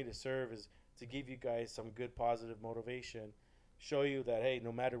so for me to serve is to give you guys some good positive motivation, show you that, hey,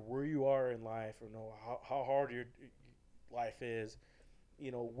 no matter where you are in life or know how hard your life is,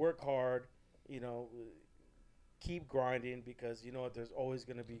 you know, work hard, you know, keep grinding, because you know there's always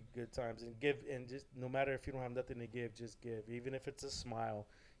going to be good times, and give, and just no matter if you don't have nothing to give, just give, even if it's a smile,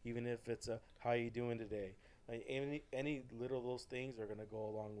 even if it's a how you doing today. Like any little of those things are going to go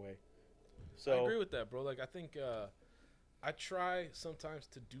a long way. So I agree with that, bro. Like, I think I try sometimes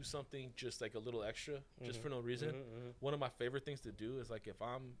to do something just like a little extra, just for no reason. One of my favorite things to do is, like, if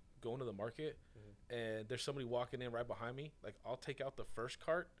I'm going to the market and there's somebody walking in right behind me, like, I'll take out the first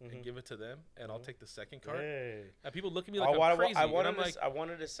cart and give it to them, and I'll take the second cart. Hey. And people look at me like I'm crazy. I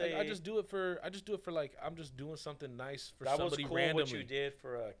wanted to say, I just do it for like, I'm just doing something nice for somebody randomly. That was cool what you did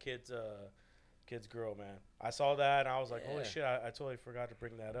for a kid's girl, man. I saw that and I was like, holy shit, I totally forgot to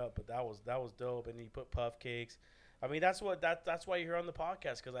bring that up, but that was dope. And you put Puffcakes. I mean, that's why you're here on the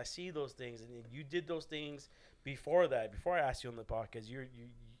podcast, because I see those things, and you did those things before that. Before I asked you on the podcast,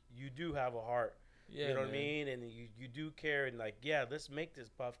 you do have a heart. Yeah, you know what I mean? And you do care, and like, yeah, let's make this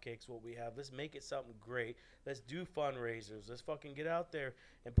Puffcakes what we have. Let's make it something great. Let's do fundraisers. Let's fucking get out there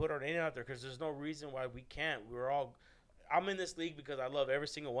and put our name out there, because there's no reason why we can't. I'm in this league because I love every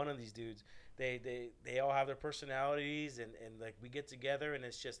single one of these dudes. They all have their personalities, and like, we get together and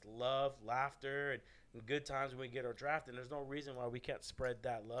it's just love, laughter, and good times when we get our draft. And there's no reason why we can't spread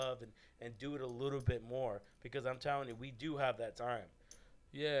that love and do it a little bit more, because I'm telling you, we do have that time.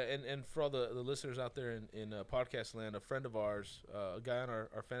 Yeah, and for all the listeners out there in podcast land, a friend of ours, a guy on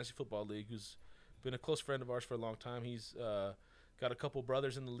our fantasy football league who's been a close friend of ours for a long time, he's got a couple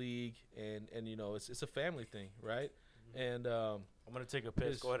brothers in the league, and you know, it's a family thing, right? And I'm going to take a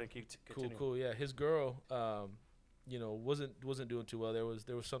piss. Go ahead and continue. Cool, yeah. His girl, wasn't doing too well.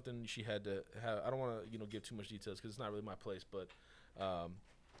 There was something she had to have. I don't want to give too much details because it's not really my place. But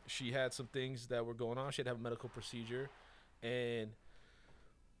she had some things that were going on. She had to have a medical procedure, and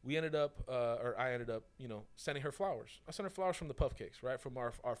we ended up, or I ended up, sending her flowers. I sent her flowers from the Puffcakes, right, from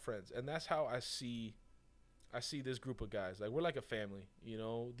our friends, and that's how I see this group of guys. Like, we're like a family.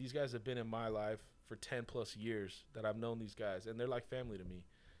 These guys have been in my life for 10 plus years that I've known these guys, and they're like family to me.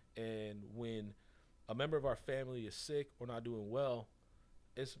 And when a member of our family is sick or not doing well,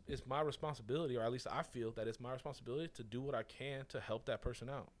 it's my responsibility, or at least I feel that it's my responsibility to do what I can to help that person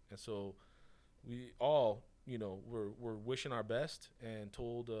out. And so we all, we're wishing our best, and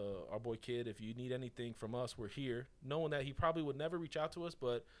told our boy Kid, if you need anything from us, we're here, knowing that he probably would never reach out to us,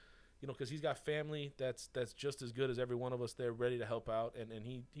 but because he's got family that's just as good as every one of us. They're ready to help out, and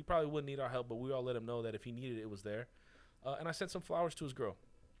he probably wouldn't need our help, but we all let him know that if he needed it, it was there. And I sent some flowers to his girl,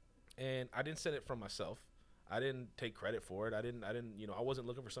 and I didn't send it from myself. I didn't take credit for it. I didn't. I wasn't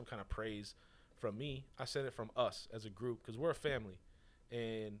looking for some kind of praise from me. I sent it from us as a group, because we're a family,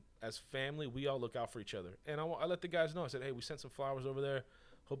 and as family, we all look out for each other. And I let the guys know. I said, hey, we sent some flowers over there.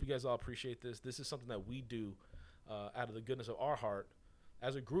 Hope you guys all appreciate this. This is something that we do out of the goodness of our heart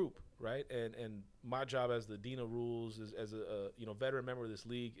as a group, right? And my job as the Dean of Rules, as a veteran member of this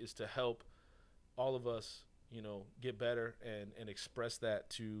league, is to help all of us, get better and express that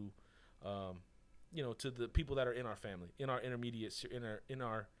to, to the people that are in our family, in our in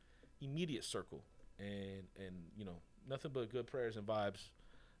our immediate circle, and nothing but good prayers and vibes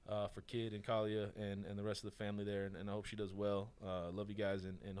for Kid and Kalia and the rest of the family there, and I hope she does well. Love you guys,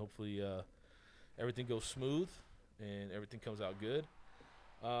 and hopefully everything goes smooth and everything comes out good.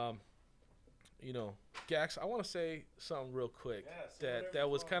 Gax, I want to say something real quick that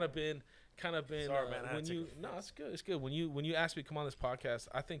was kind of been Sorry, man, it's good when you asked me to come on this podcast.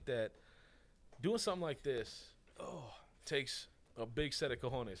 I think that doing something like this takes a big set of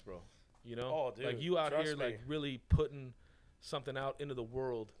cojones, bro. Dude, like you out here me. like really putting something out into the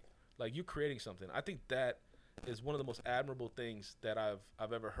world, like you creating something. I think that is one of the most admirable things that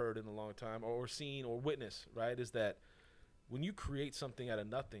I've ever heard in a long time, or seen or witnessed, right? Is that when you create something out of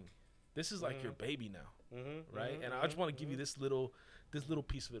nothing, this is like your baby now, right? And I just want to give you this little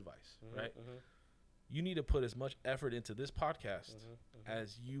piece of advice, right? You need to put as much effort into this podcast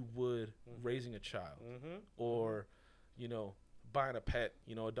as you would raising a child, or buying a pet,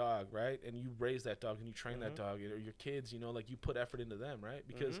 a dog, right? And you raise that dog and you train that dog, or your kids, like you put effort into them, right?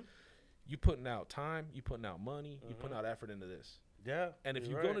 Because you putting out time, you putting out money, you putting out effort into this. Yeah. And if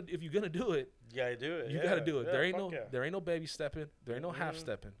you're gonna do it, you gotta do it. You gotta do it. Yeah, there ain't no baby stepping. There ain't no half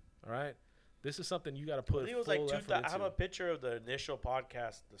stepping. All right. This is something you gotta put. I think it was full like effort into. I have a picture of the initial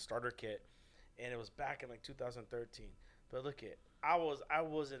podcast, the starter kit, and it was back in like 2013. But look it,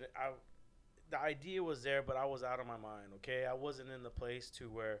 the idea was there, but I was out of my mind. Okay, I wasn't in the place to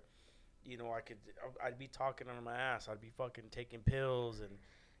where, I'd be talking on my ass. I'd be fucking taking pills and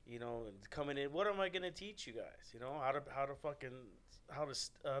coming in. What am I gonna teach you guys? How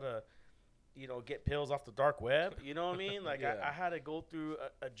to get pills off the dark web. You know what I mean? Like Yeah. I had to go through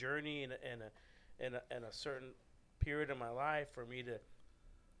a journey in a certain period of my life for me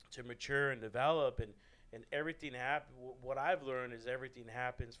to mature and develop, and everything happen. What I've learned is everything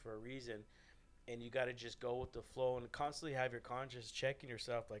happens for a reason, and you got to just go with the flow and constantly have your conscience checking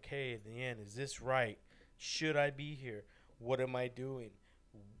yourself. Like, hey, in the end, is this right? Should I be here? What am I doing?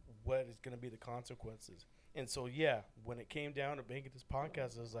 What is going to be the consequences? And so, when it came down to making this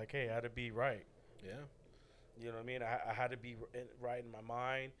podcast, I was like, hey, I had to be right. Yeah. You know what I mean? I had to be right in my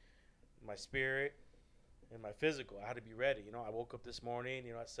mind, my spirit, and my physical. I had to be ready. I woke up this morning,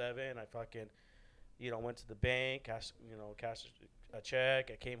 at 7. I fucking, went to the bank, cashed a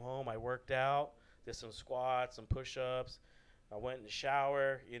check. I came home. I worked out, did some squats, some push-ups. I went in the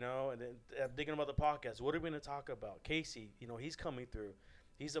shower, and then I'm thinking about the podcast. What are we going to talk about? Casey, he's coming through.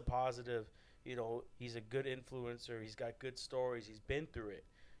 He's a positive, he's a good influencer. He's got good stories. He's been through it.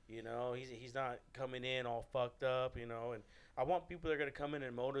 He's not coming in all fucked up, and I want people that are going to come in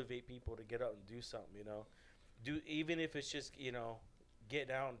and motivate people to get out and do something, even if it's just,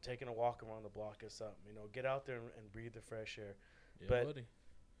 getting out and taking a walk around the block or something, get out there and breathe the fresh air. Yeah, but, buddy.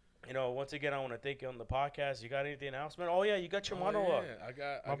 Once again, I want to thank you on the podcast. You got anything else, man? Oh, yeah, you got your monologue.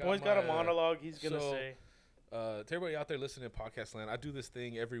 Yeah. My boy's got a monologue he's going to say. To everybody out there listening to Podcast Land, I do this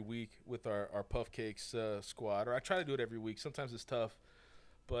thing every week with our Puffcakes squad, or I try to do it every week. Sometimes it's tough,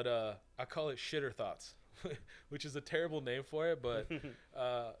 but I call it Shitter Thoughts, which is a terrible name for it. But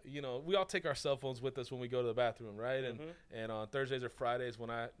we all take our cell phones with us when we go to the bathroom, right? And on Thursdays or Fridays when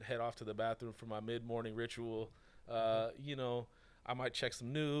I head off to the bathroom for my mid-morning ritual, I might check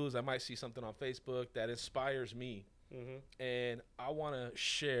some news. I might see something on Facebook that inspires me. And I want to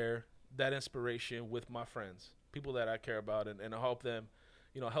share that inspiration with my friends, people that I care about, and help them,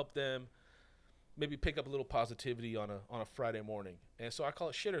 help them maybe pick up a little positivity on a Friday morning. And so I call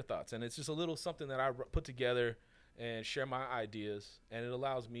it Shitter Thoughts. And it's just a little something that I put together and share my ideas. And it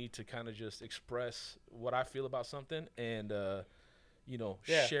allows me to kind of just express what I feel about something and,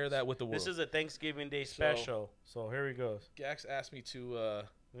 share that with the world. This is a Thanksgiving Day special. So here he goes. Gax asked me to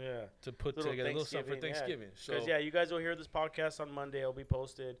put together a little something for Thanksgiving. Because, you guys will hear this podcast on Monday. It'll be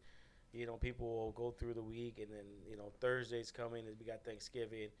posted. People will go through the week. And then, Thursday's coming and we got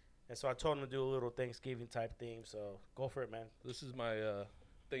Thanksgiving. And so I told him to do a little Thanksgiving type theme. So go for it, man. This is my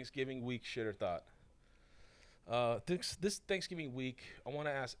Thanksgiving week shitter thought. This Thanksgiving week, I want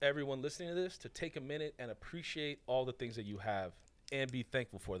to ask everyone listening to this to take a minute and appreciate all the things that you have and be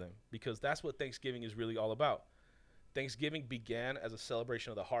thankful for them, because that's what Thanksgiving is really all about. Thanksgiving began as a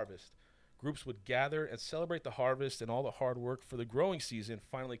celebration of the harvest. Groups would gather and celebrate the harvest and all the hard work for the growing season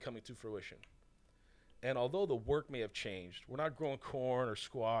finally coming to fruition. And although the work may have changed, we're not growing corn or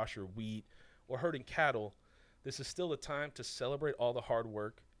squash or wheat or herding cattle, this is still a time to celebrate all the hard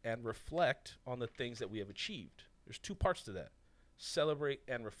work and reflect on the things that we have achieved. There's two parts to that: celebrate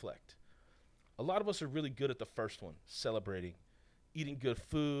and reflect. A lot of us are really good at the first one, celebrating. Eating good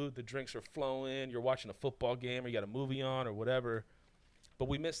food, the drinks are flowing, you're watching a football game or you got a movie on or whatever. But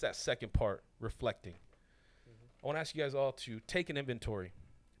we miss that second part, reflecting. I want to ask you guys all to take an inventory,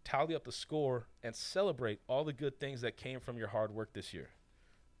 tally up the score, and celebrate all the good things that came from your hard work this year.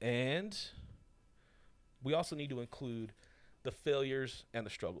 And we also need to include the failures and the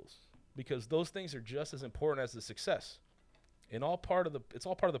struggles, because those things are just as important as the success. It's all part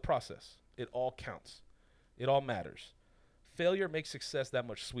of the process. It all counts. It all matters. Failure makes success that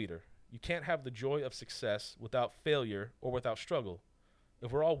much sweeter. You can't have the joy of success without failure or without struggle.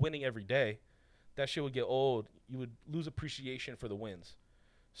 If we're all winning every day, that shit would get old. You would lose appreciation for the wins.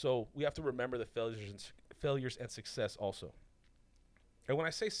 So we have to remember the failures and success also. And when I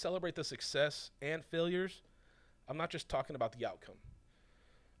say celebrate the success and failures, I'm not just talking about the outcome.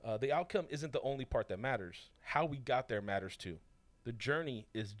 The outcome isn't the only part that matters. How we got there matters too. The journey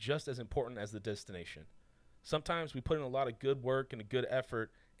is just as important as the destination. Sometimes we put in a lot of good work and a good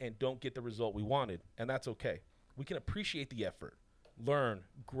effort and don't get the result we wanted, and that's okay. We can appreciate the effort, learn,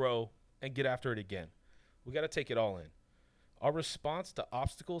 grow, and get after it again. We got to take it all in. Our response to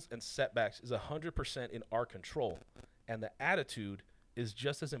obstacles and setbacks is 100% in our control, and the attitude is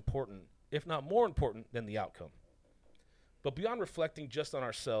just as important, if not more important, than the outcome. But beyond reflecting just on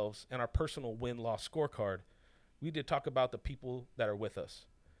ourselves and our personal win-loss scorecard, we need to talk about the people that are with us,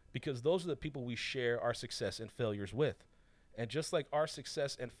 because those are the people we share our success and failures with. And just like our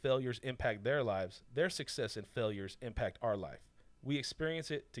success and failures impact their lives, their success and failures impact our life. We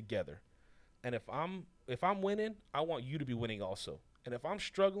experience it together. And if I'm winning, I want you to be winning also. And if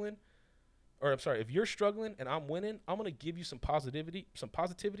you're struggling and I'm winning, I'm going to give you some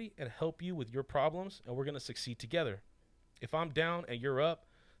positivity and help you with your problems, and we're going to succeed together. If I'm down and you're up,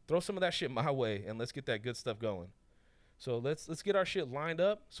 throw some of that shit my way and let's get that good stuff going. So let's get our shit lined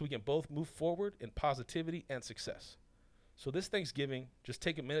up so we can both move forward in positivity and success. So this Thanksgiving, just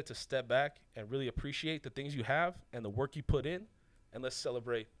take a minute to step back and really appreciate the things you have and the work you put in, and let's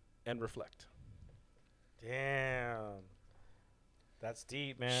celebrate and reflect. Damn. That's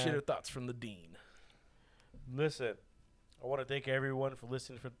deep, man. Shitter thoughts from the Dean. Listen, I want to thank everyone for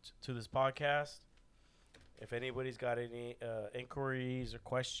listening to this podcast. If anybody's got any inquiries or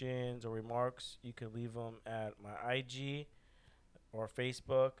questions or remarks, you can leave them at my IG or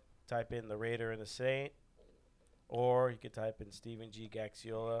Facebook. Type in The Raider and the Saint. Or you can type in Stephen G.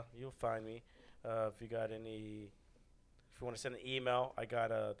 Gaxiola. You'll find me. If you want to send an email, I got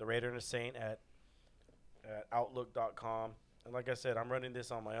The Raider and the Saint at outlook.com. And like I said, I'm running this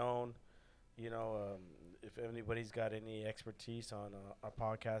on my own. If anybody's got any expertise on our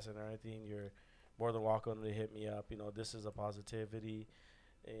podcasting or anything, you're more than welcome to hit me up. This is a positivity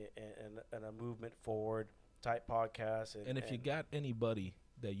and a movement forward type podcast. And if you got anybody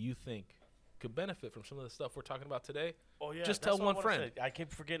that you think could benefit from some of the stuff we're talking about today, just tell one friend. I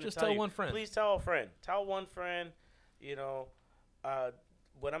keep forgetting just to tell one friend. Please tell a friend. Tell one friend.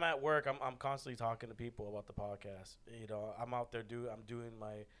 When I'm at work, I'm constantly talking to people about the podcast. I'm out there I'm doing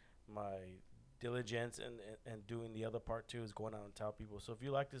my diligence and doing the other part too, is going out and tell people. So if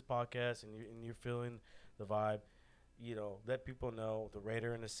you like this podcast and you're feeling the vibe, let people know. The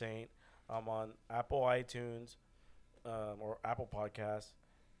Raider and the Saint. I'm on Apple iTunes or Apple Podcasts,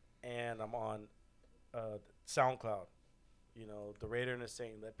 and I'm on SoundCloud. The Raider and the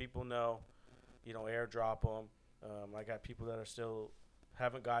Saint. Let people know. Airdrop them. I got people that are still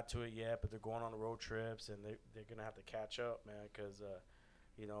haven't got to it yet, but they're going on road trips, and they're gonna have to catch up, man, because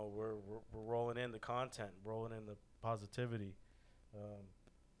you know we're rolling in the content, rolling in the positivity.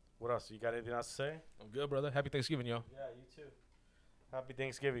 What else? You got anything else to say? I'm good, brother. Happy Thanksgiving, y'all. Yeah, you too. Happy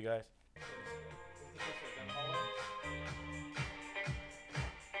Thanksgiving, guys.